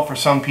difficult for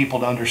some people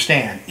to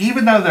understand.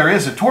 Even though there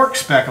is a torque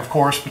spec, of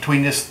course,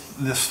 between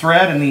this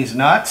thread and these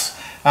nuts,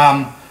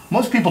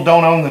 most people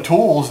don't own the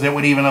tools that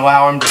would even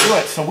allow them to do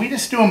it. So we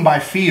just do them by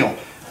feel.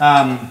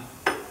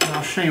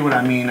 I'll show you what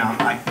I mean.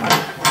 My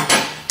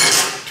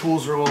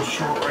tools are a little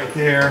short right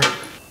there.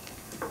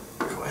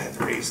 Go ahead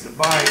and raise the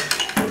bike.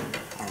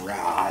 All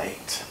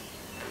right.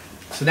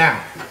 So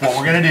now, what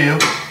we're going to do,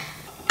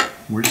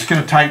 we're just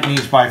going to tighten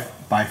these by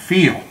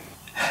feel.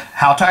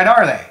 How tight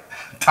are they?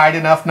 Tight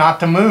enough not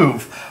to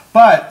move.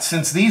 But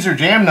since these are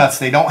jam nuts,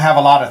 they don't have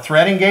a lot of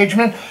thread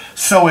engagement.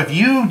 So if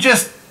you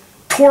just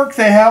torque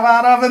the hell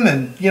out of them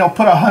and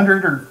put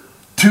 100 or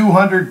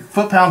 200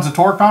 foot-pounds of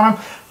torque on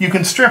them, you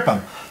can strip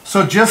them.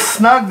 So just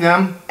snug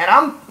them, and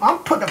I'm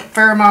putting a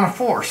fair amount of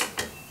force.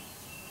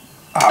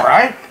 All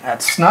right,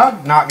 that's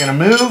snug, not gonna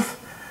move.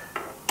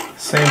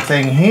 Same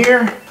thing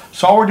here.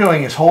 So all we're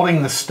doing is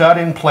holding the stud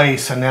in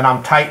place, and then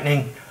I'm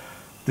tightening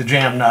the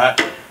jam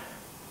nut.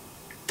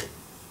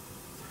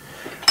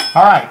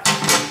 All right,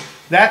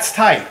 that's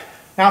tight.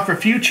 Now for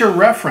future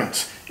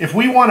reference, if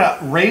we want to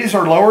raise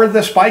or lower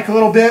this bike a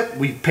little bit,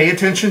 we pay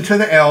attention to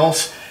the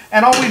L's,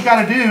 and all we've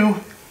got to do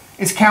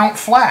is count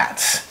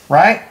flats,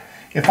 right?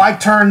 If I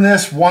turn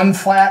this 1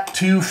 flat,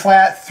 2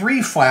 flat,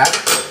 3 flat,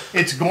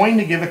 it's going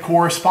to give a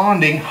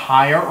corresponding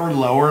higher or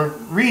lower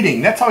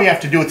reading. That's all you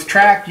have to do with the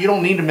track. You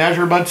don't need to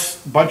measure a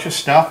bunch of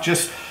stuff.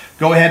 Just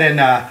go ahead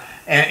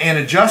and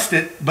adjust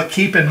it, but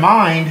keep in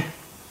mind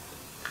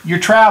your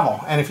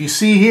travel. And if you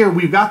see here,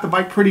 we've got the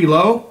bike pretty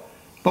low,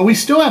 but we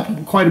still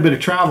have quite a bit of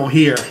travel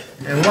here.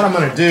 And what I'm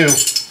going to do,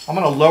 I'm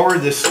going to lower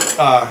this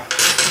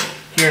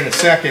here in a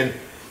second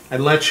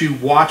and let you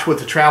watch what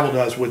the travel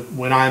does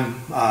when I'm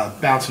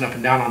bouncing up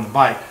and down on the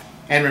bike.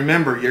 And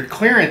remember, your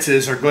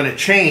clearances are going to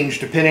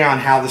change depending on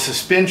how the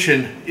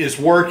suspension is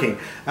working.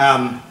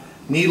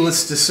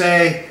 Needless to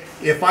say,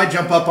 if I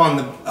jump up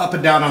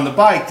and down on the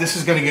bike, this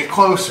is going to get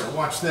closer.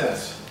 Watch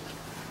this.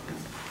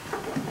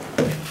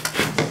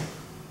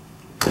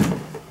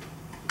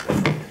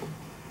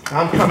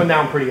 I'm coming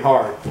down pretty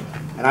hard,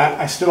 and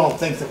I still don't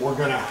think that we're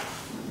going to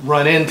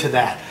run into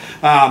that.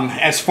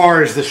 As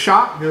far as the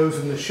shock goes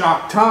in the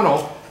shock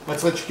tunnel,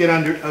 let's let you get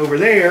over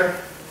there.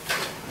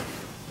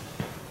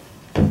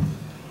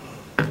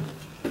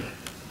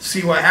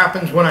 See what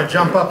happens when I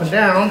jump up and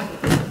down.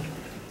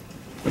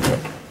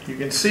 You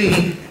can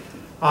see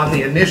on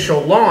the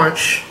initial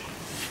launch,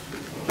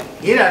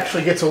 it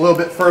actually gets a little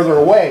bit further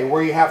away.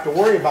 Where you have to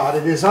worry about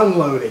it is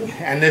unloading,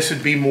 and this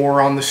would be more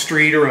on the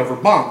street or over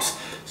bumps.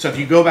 So if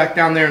you go back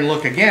down there and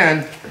look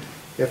again,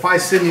 if I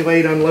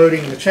simulate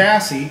unloading the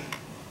chassis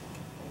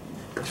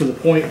to the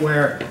point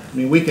where, I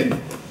mean,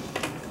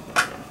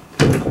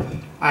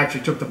 I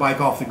actually took the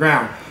bike off the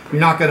ground. You're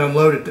not going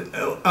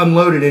to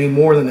unload it any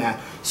more than that.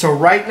 So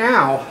right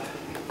now,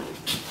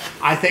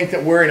 I think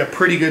that we're in a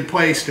pretty good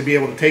place to be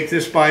able to take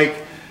this bike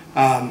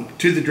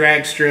to the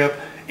drag strip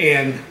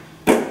and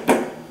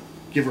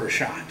give her a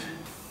shot.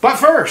 But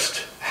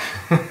first,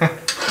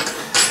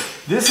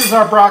 this is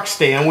our Brock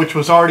stand, which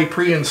was already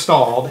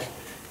pre-installed.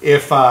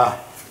 If,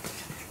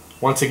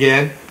 once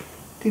again,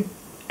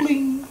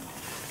 bling,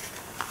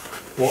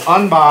 we'll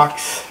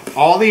unbox.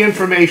 All the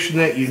information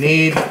that you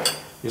need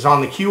is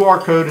on the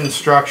QR code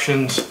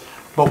instructions.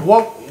 But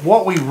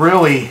what we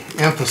really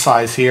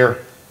emphasize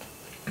here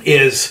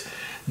is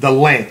the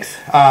length.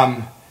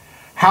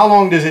 How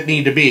long does it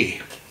need to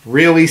be?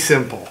 Really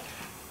simple.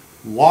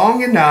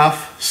 Long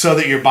enough so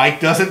that your bike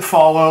doesn't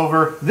fall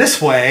over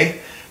this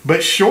way,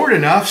 but short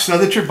enough so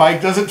that your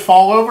bike doesn't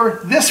fall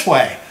over this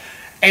way.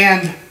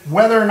 And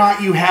whether or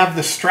not you have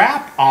the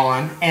strap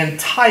on and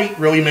tight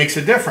really makes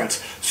a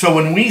difference. So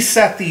when we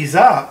set these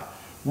up,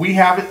 we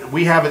have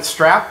it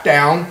strapped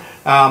down.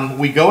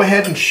 We go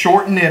ahead and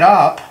shorten it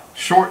up,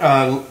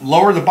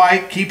 lower the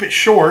bike, keep it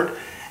short,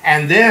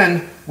 and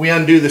then we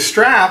undo the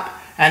strap.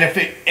 And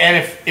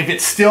if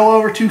it's still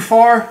over too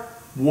far,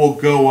 we'll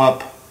go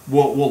up.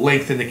 We'll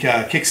lengthen the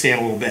kickstand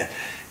a little bit.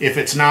 If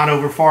it's not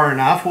over far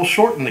enough, we'll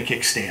shorten the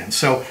kickstand.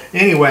 So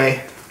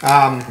anyway,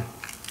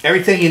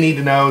 everything you need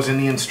to know is in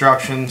the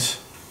instructions.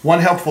 One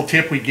helpful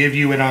tip we give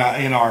you in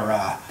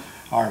our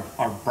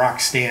Brock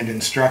stand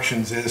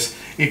instructions is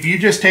if you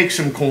just take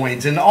some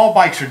coins, and all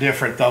bikes are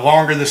different. The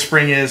longer the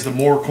spring is, the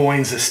more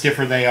coins, the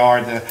stiffer they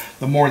are,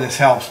 the more this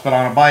helps. But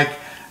on a bike,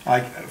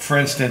 like for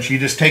instance, you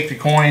just take the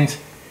coins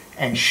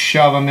and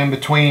shove them in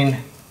between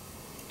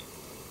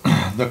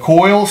the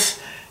coils.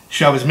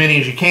 Shove as many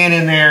as you can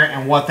in there,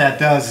 and what that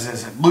does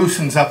is it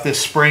loosens up this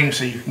spring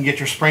so you can get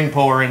your spring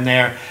puller in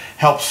there.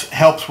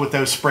 Helps with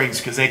those springs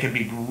because they can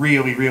be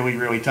really, really,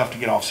 really tough to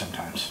get off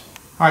sometimes.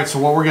 All right, so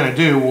what we're going to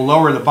do, we'll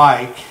lower the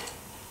bike,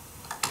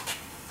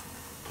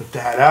 put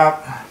that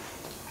up,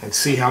 and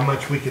see how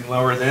much we can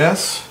lower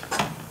this.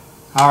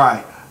 All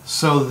right,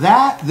 so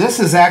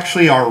this is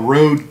actually our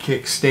road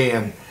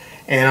kickstand.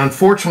 And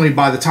unfortunately,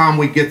 by the time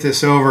we get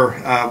this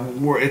over,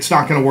 it's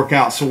not going to work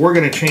out. So we're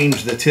going to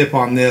change the tip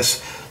on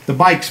this. The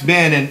bike's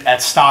been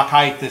at stock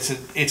height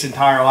its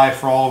entire life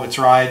for all of its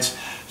rides.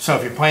 So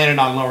if you're planning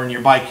on lowering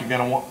your bike, you're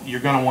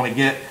going to want to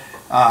get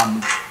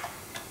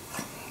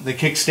the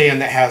kickstand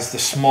that has the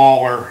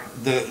smaller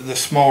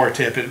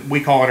tip.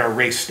 We call it our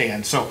race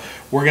stand. So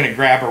we're going to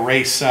grab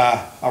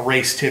a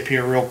race tip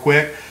here real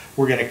quick.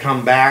 We're going to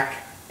come back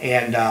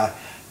and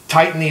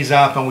tighten these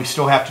up, and we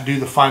still have to do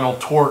the final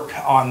torque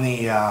on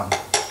the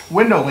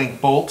window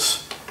link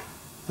bolts,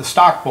 the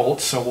stock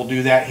bolts. So we'll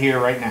do that here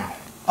right now.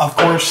 Of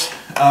course,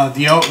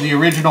 the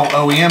original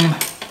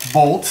OEM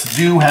bolts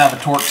do have a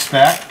torque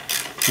spec.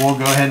 We'll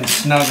go ahead and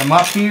snug them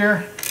up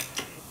here,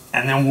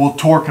 and then we'll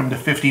torque them to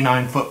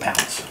 59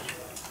 foot-pounds.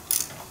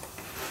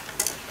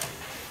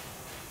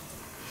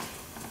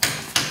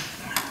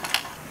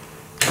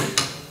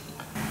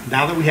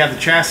 Now that we have the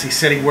chassis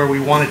sitting where we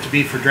want it to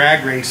be for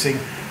drag racing,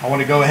 I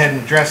want to go ahead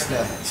and address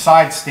the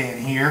side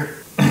stand here.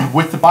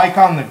 With the bike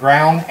on the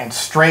ground and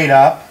straight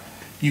up,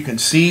 you can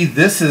see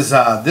this is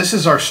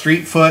our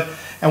street foot,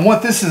 and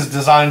what this is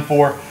designed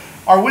for.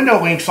 Our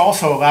window links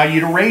also allow you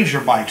to raise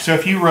your bike. So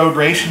if you road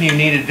race and you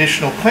need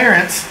additional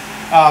clearance,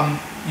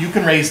 you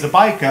can raise the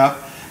bike up.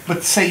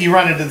 But say you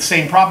run into the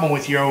same problem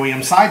with your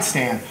OEM side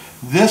stand,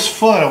 this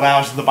foot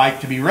allows the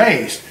bike to be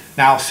raised.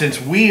 Now, since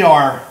we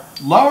are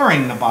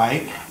lowering the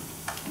bike,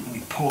 let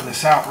me pull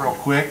this out real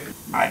quick.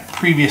 I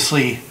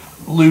previously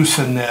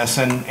loosened this,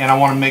 and I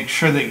want to make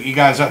sure that you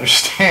guys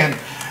understand.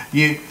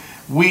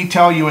 We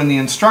tell you in the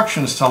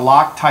instructions to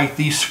Loctite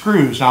these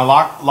screws. Now,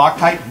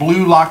 Loctite,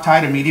 blue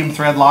Loctite, a medium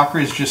thread locker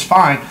is just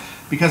fine,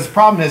 because the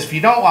problem is if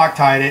you don't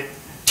Loctite it,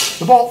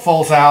 the bolt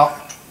falls out,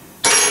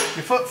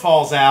 your foot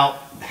falls out,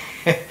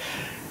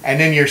 and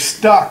then you're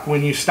stuck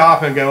when you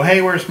stop and go,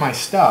 hey, where's my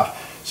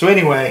stuff? So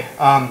anyway,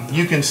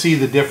 you can see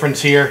the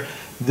difference here.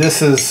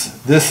 This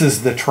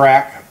is the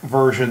track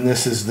version.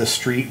 This is the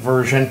street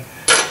version.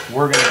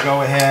 We're going to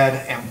go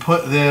ahead and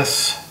put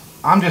this,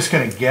 I'm just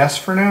going to guess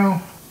for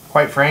now,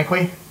 quite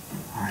frankly.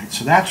 All right,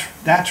 so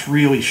that's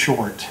really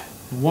short.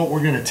 What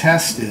we're going to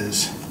test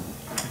is,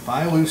 if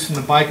I loosen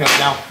the bike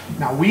up,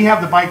 now we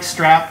have the bike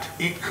strapped.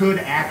 It could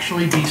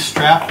actually be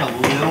strapped a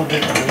little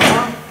bit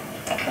more.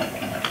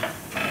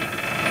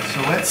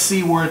 So let's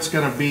see where it's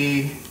going to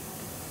be.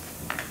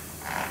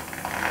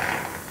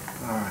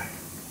 All right.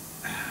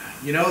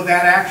 You know,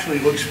 that actually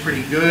looks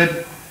pretty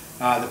good.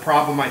 The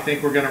problem I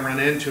think we're going to run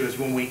into is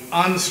when we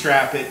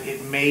unstrap it,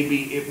 it may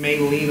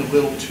lean a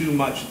little too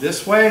much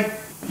this way.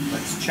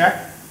 Let's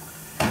check.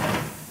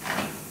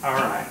 All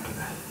right.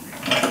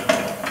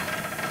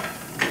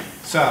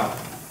 So,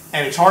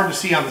 and it's hard to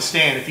see on the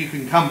stand if you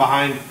can come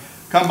behind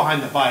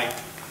the bike,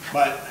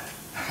 but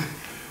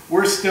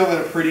we're still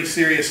at a pretty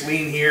serious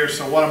lean here.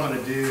 So what I'm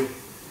going to do,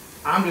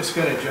 I'm just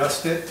going to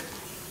adjust it.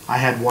 I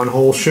had one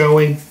hole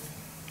showing.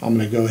 I'm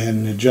going to go ahead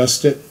and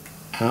adjust it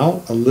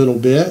out a little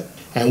bit.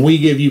 And we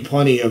give you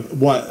plenty of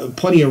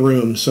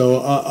room. So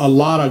a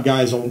lot of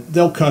guys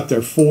they'll cut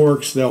their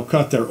forks, they'll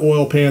cut their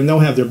oil pan, they'll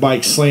have their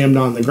bike slammed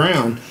on the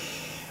ground,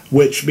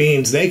 which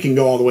means they can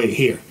go all the way to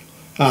here.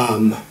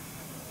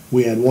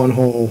 We had one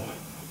hole.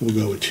 We'll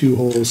go with two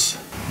holes.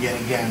 Yet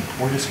again,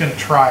 we're just going to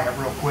try it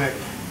real quick.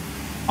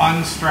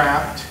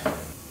 Unstrapped.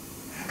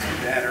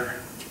 That's better.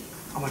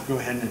 I'm going to go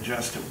ahead and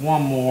adjust it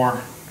one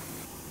more.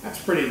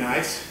 That's pretty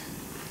nice.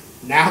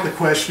 Now the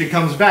question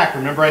comes back.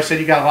 Remember I said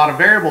you got a lot of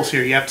variables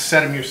here. You have to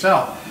set them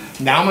yourself.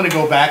 Now I'm going to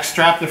go back,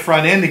 strap the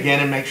front end again,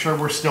 and make sure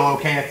we're still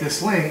okay at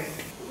this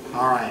length.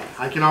 All right,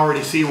 I can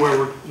already see where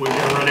we're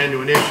going to run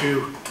into an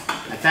issue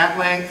at that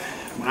length.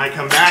 When I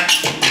come back,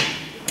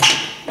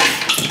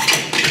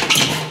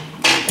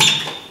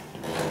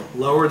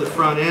 lower the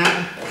front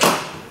end.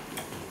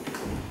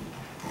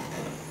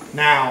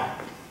 Now,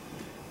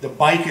 the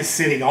bike is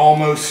sitting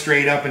almost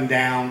straight up and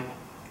down.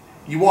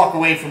 You walk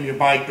away from your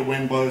bike, the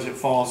wind blows, it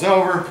falls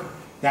over.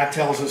 That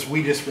tells us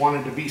we just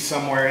wanted to be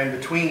somewhere in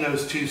between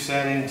those two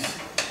settings.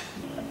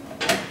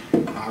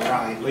 All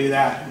right, look at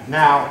that.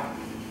 Now,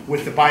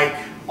 with the bike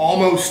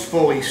almost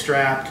fully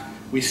strapped,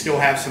 we still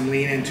have some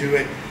lean into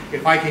it.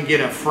 If I can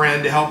get a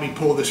friend to help me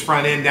pull this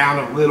front end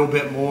down a little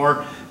bit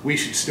more, we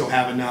should still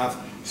have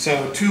enough.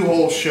 So 2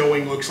 holes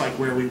showing looks like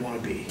where we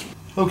want to be.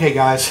 Okay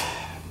guys,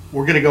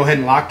 we're going to go ahead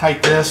and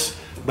Loctite this.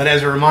 But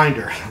as a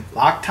reminder,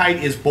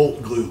 Loctite is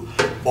bolt glue.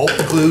 Bolt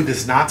glue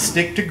does not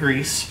stick to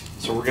grease.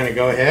 So we're going to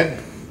go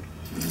ahead,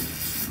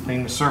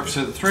 clean the surface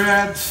of the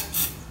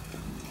threads,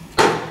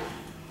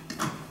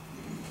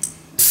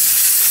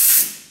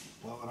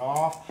 blow it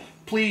off.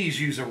 Please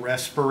use a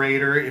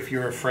respirator if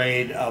you're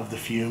afraid of the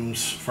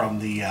fumes from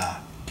the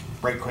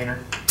brake cleaner.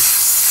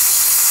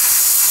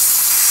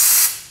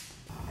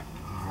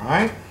 All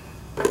right,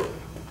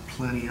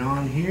 plenty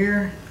on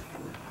here.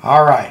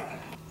 All right.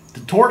 The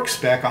torque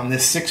spec on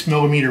this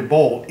 6mm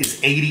bolt is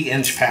 80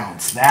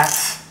 inch-pounds.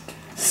 That's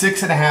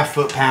 6.5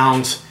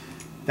 foot-pounds.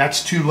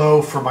 That's too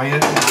low for my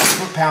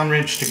foot-pound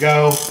wrench to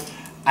go.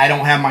 I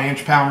don't have my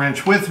inch-pound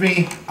wrench with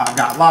me. I've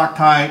got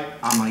Loctite.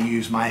 I'm going to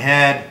use my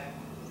head.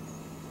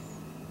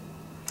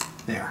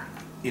 There.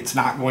 It's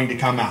not going to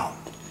come out.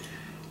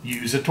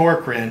 Use a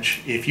torque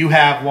wrench if you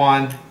have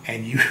one,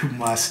 and you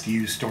must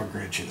use torque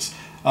wrenches.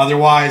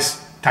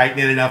 Otherwise, tighten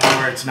it enough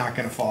where it's not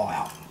going to fall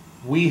out.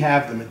 We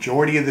have the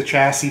majority of the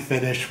chassis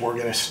finished. We're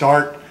going to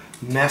start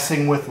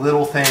messing with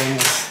little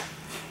things.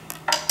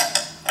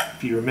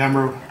 If you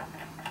remember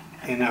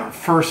in our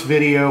first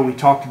video, we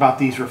talked about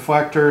these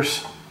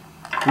reflectors.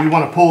 We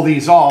want to pull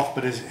these off,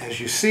 but as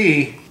you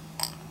see,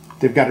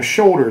 they've got a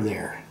shoulder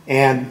there.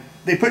 And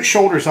they put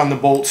shoulders on the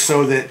bolts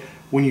so that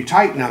when you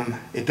tighten them,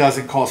 it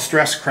doesn't cause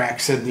stress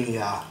cracks in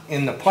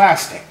the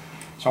plastic.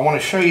 So I want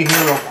to show you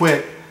here real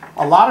quick.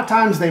 A lot of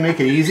times they make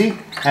it easy,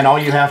 and all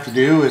you have to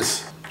do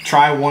is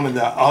try one of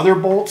the other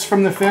bolts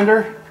from the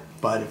fender.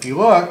 But if you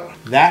look,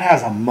 that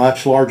has a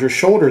much larger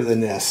shoulder than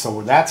this,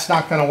 so that's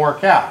not going to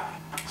work out.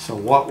 So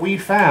what we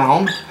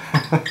found,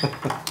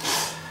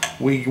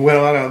 we went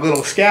on a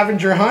little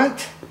scavenger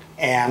hunt,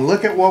 and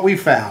look at what we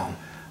found.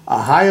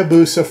 a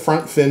Hayabusa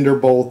front fender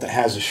bolt that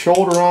has a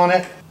shoulder on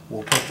it.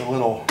 We'll put the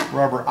little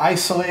rubber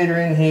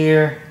isolator in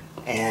here,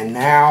 and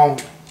now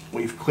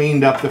we've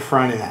cleaned up the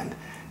front end.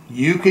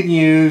 You can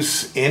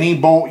use any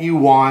bolt you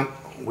want.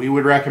 We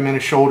would recommend a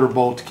shoulder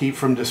bolt to keep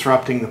from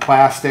disrupting the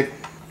plastic,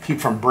 keep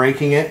from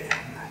breaking it.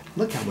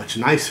 Look how much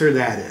nicer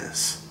that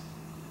is.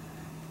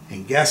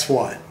 And guess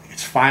what?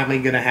 It's finally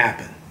going to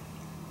happen.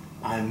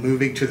 I'm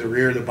moving to the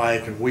rear of the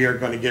bike, and we are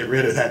going to get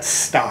rid of that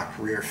stock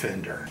rear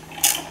fender.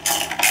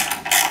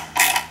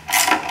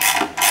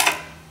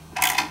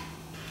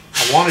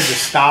 I wanted to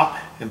stop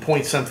and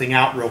point something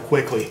out real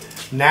quickly.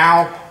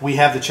 Now we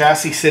have the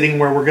chassis sitting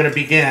where we're going to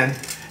begin.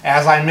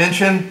 As I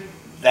mentioned,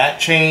 that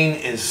chain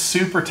is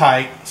super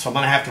tight, so I'm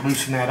going to have to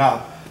loosen that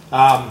up.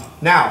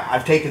 Now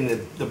I've taken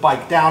the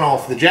bike down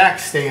off the jack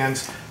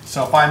stands,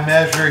 so if I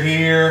measure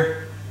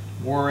here,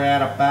 we're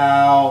at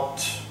about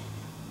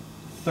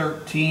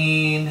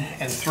 13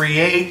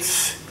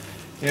 3/8.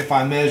 If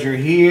I measure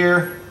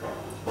here,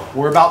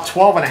 we're about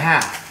 12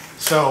 1/2.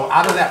 So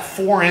out of that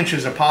 4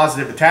 inches of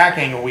positive attack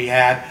angle we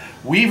had,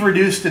 we've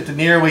reduced it to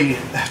nearly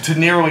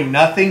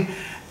nothing.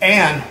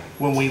 And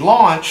when we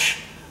launch,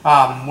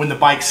 when the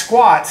bike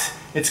squats,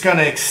 it's going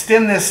to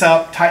extend this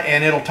up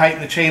and it'll tighten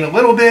the chain a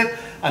little bit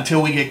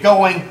until we get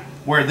going,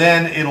 where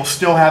then it'll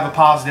still have a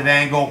positive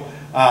angle,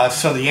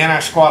 so the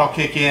anti-squat will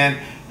kick in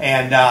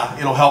and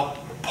it'll help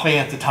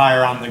plant the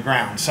tire on the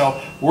ground.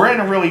 So we're in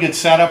a really good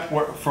setup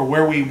for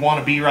where we want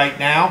to be right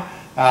now,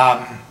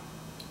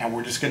 and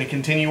we're just going to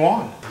continue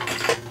on.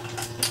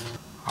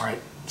 All right,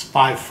 it's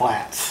 5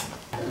 flats.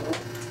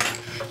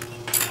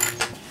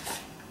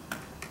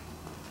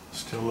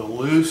 Still a little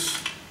loose.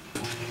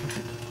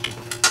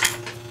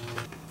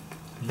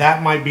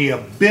 That might be a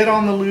bit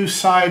on the loose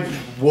side.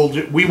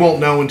 We won't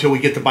know until we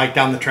get the bike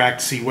down the track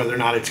to see whether or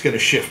not it's going to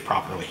shift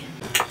properly.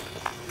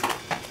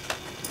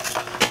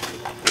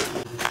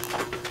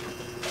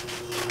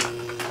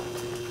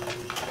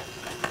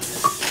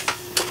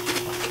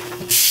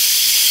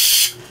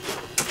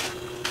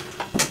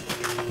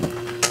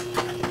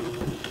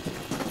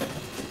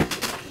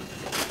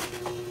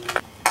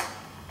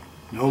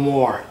 No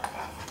more.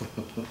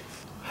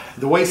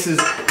 The way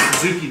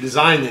Suzuki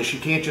designed this, you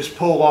can't just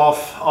pull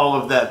off all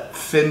of that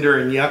fender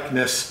and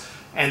yuckness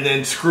and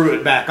then screw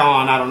it back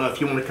on. I don't know if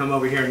you want to come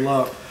over here and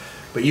look,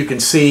 but you can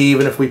see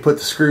even if we put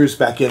the screws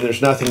back in,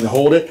 there's nothing to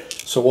hold it.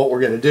 So what we're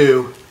going to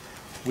do,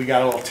 we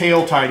got a little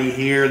tail tidy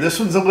here. This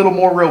one's a little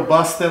more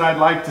robust than I'd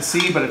like to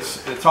see, but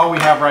it's all we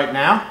have right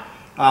now.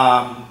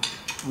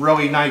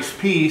 Really nice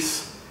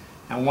piece.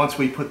 And once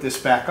we put this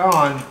back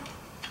on,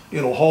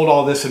 it'll hold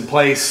all this in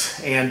place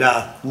and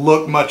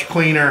look much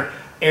cleaner.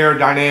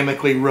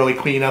 Aerodynamically really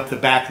clean up the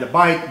back of the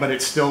bike, but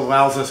it still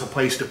allows us a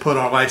place to put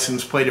our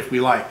license plate if we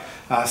like.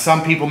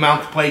 Some people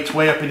mount the plates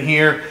way up in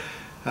here.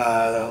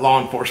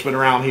 Law enforcement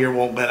around here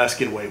won't let us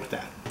get away with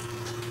that.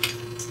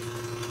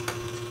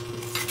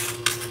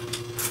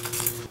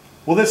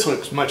 Well, this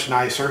looks much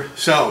nicer.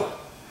 So,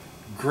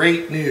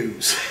 great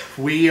news.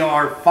 We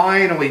are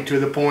finally to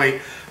the point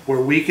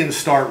where we can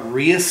start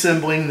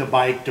reassembling the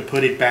bike to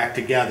put it back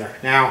together.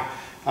 Now,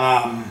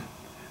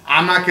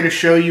 I'm not going to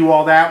show you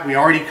all that. We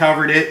already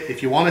covered it.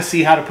 If you want to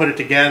see how to put it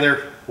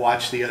together,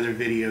 watch the other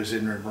videos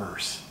in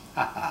reverse.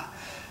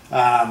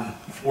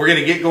 We're going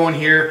to get going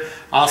here.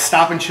 I'll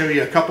stop and show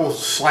you a couple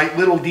slight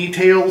little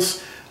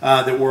details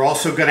that we're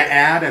also going to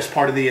add as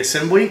part of the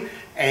assembly.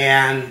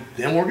 And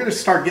then we're going to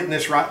start getting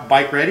this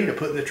bike ready to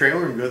put in the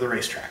trailer and go to the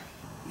racetrack.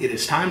 It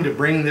is time to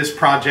bring this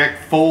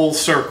project full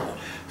circle.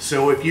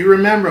 So if you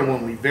remember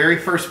when we very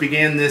first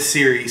began this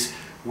series,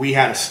 we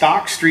had a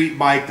stock street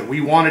bike that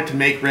we wanted to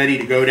make ready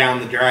to go down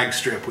the drag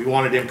strip. We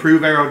wanted to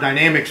improve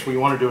aerodynamics. We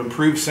wanted to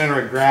improve center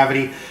of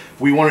gravity.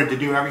 We wanted to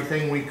do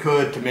everything we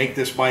could to make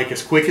this bike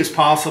as quick as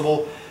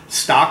possible.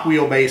 Stock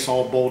wheelbase,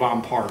 all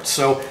bolt-on parts.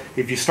 So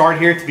if you start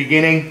here at the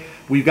beginning,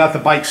 we've got the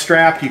bike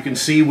strapped. You can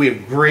see we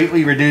have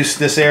greatly reduced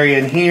this area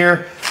in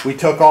here. We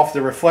took off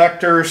the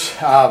reflectors.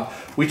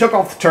 We took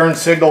off the turn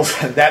signals.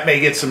 That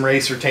may get some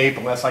racer tape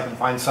unless I can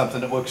find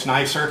something that looks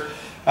nicer.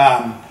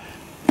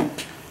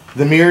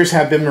 The mirrors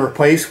have been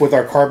replaced with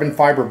our carbon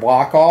fiber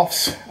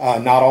block-offs.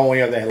 Not only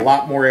are they a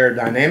lot more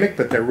aerodynamic,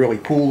 but they're really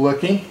cool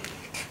looking.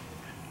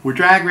 We're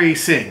drag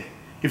racing.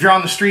 If you're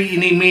on the street, you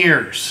need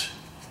mirrors.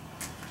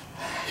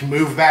 To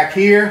move back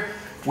here,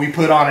 we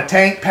put on a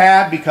tank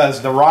pad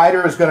because the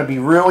rider is going to be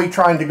really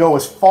trying to go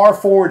as far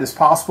forward as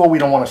possible. We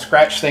don't want to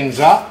scratch things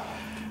up.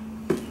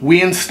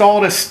 We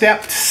installed a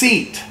stepped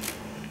seat.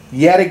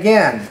 Yet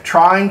again,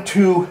 trying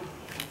to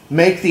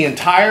make the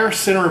entire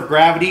center of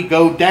gravity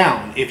go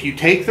down. If you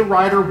take the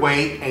rider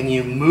weight and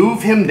you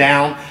move him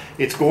down,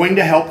 it's going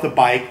to help the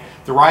bike.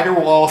 The rider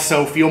will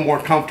also feel more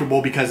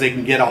comfortable because they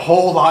can get a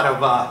whole lot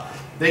of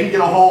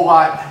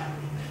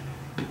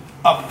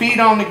feet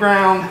on the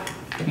ground,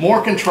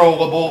 more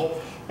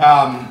controllable.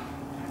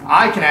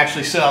 I can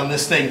actually sit on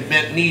this thing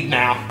bent kneed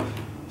now,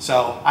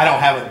 so I don't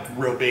have a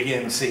real big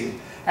inseam.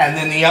 And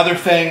then the other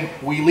thing,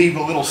 we leave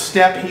a little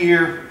step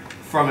here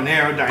from an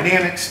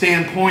aerodynamic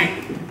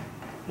standpoint.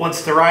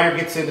 Once the rider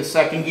gets into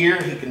second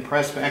gear, he can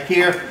press back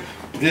here.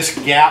 This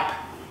gap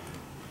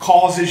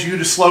causes you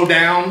to slow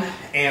down,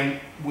 and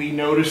we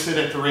notice it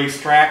at the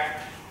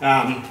racetrack.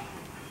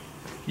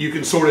 You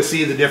can sort of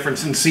see the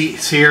difference in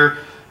seats here.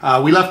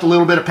 We left a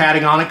little bit of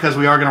padding on it because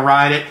we are going to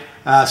ride it.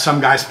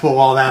 Some guys pull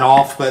all that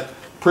off, but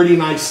pretty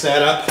nice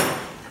setup.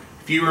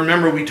 If you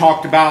remember, we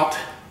talked about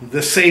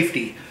the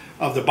safety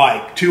of the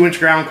bike, 2-inch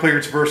ground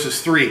clearance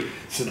versus 3.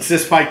 Since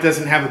this bike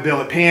doesn't have a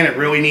billet pan, it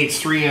really needs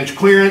 3-inch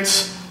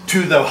clearance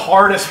to the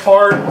hardest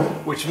part,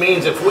 which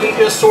means if we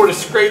just sort of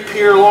scrape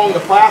here along the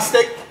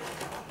plastic,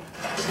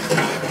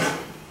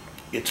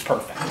 it's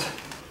perfect.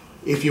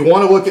 If you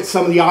want to look at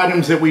some of the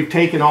items that we've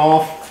taken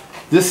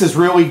off, this is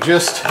really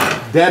just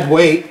dead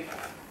weight,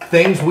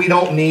 things we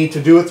don't need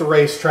to do at the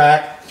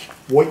racetrack.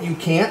 What you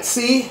can't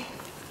see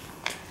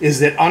is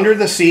that under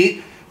the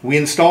seat, we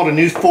installed a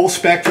new full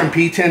spectrum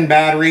P10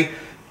 battery.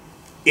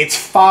 It's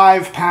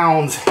 5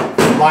 pounds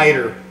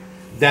lighter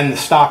than the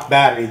stock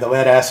battery, the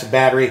lead acid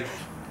battery.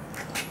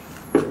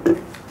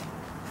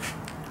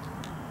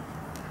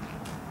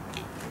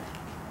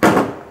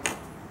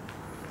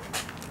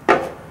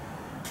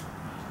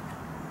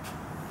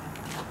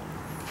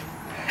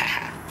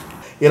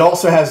 It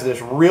also has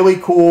this really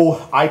cool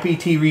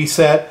IPT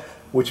reset,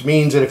 which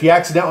means that if you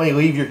accidentally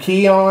leave your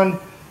key on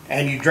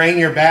and you drain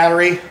your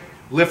battery,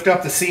 lift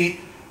up the seat,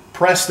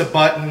 press the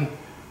button,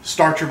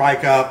 start your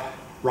bike up,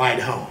 ride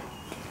home.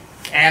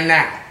 And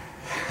now,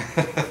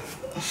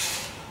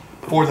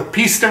 for the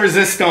piece de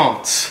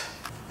resistance.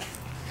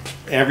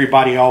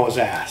 Everybody always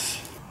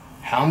asks,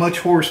 how much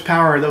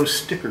horsepower are those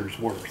stickers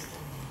worth?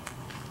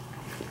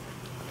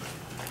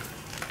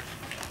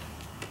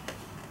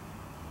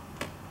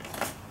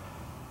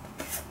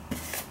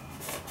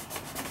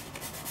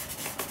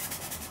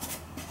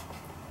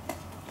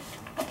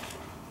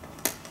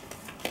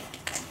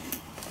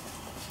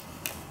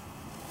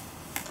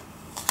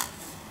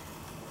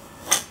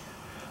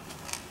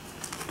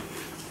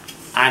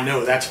 I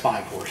know that's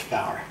 5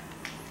 horsepower.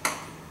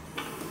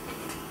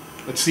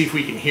 Let's see if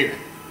we can hear it.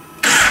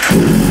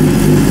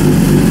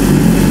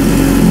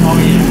 Oh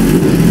yeah.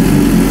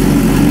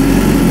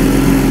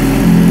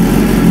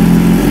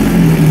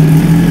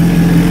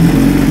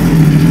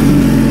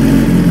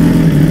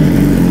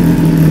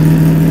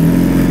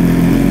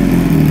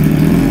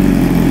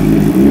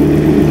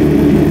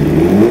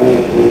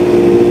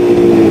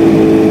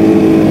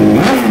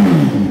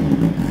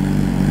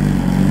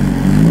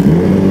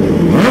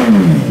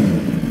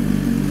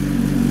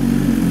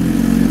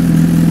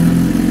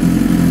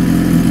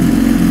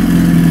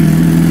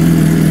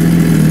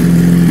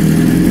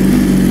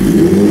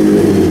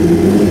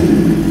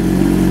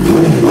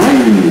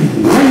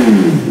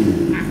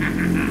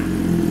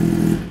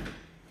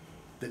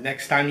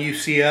 Next time you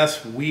see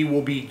us, we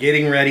will be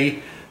getting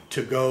ready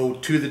to go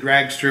to the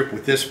drag strip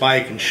with this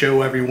bike and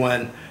show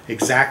everyone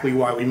exactly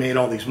why we made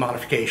all these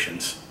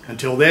modifications.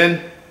 Until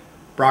then,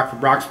 Brock for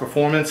Brock's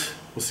Performance,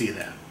 we'll see you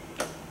then.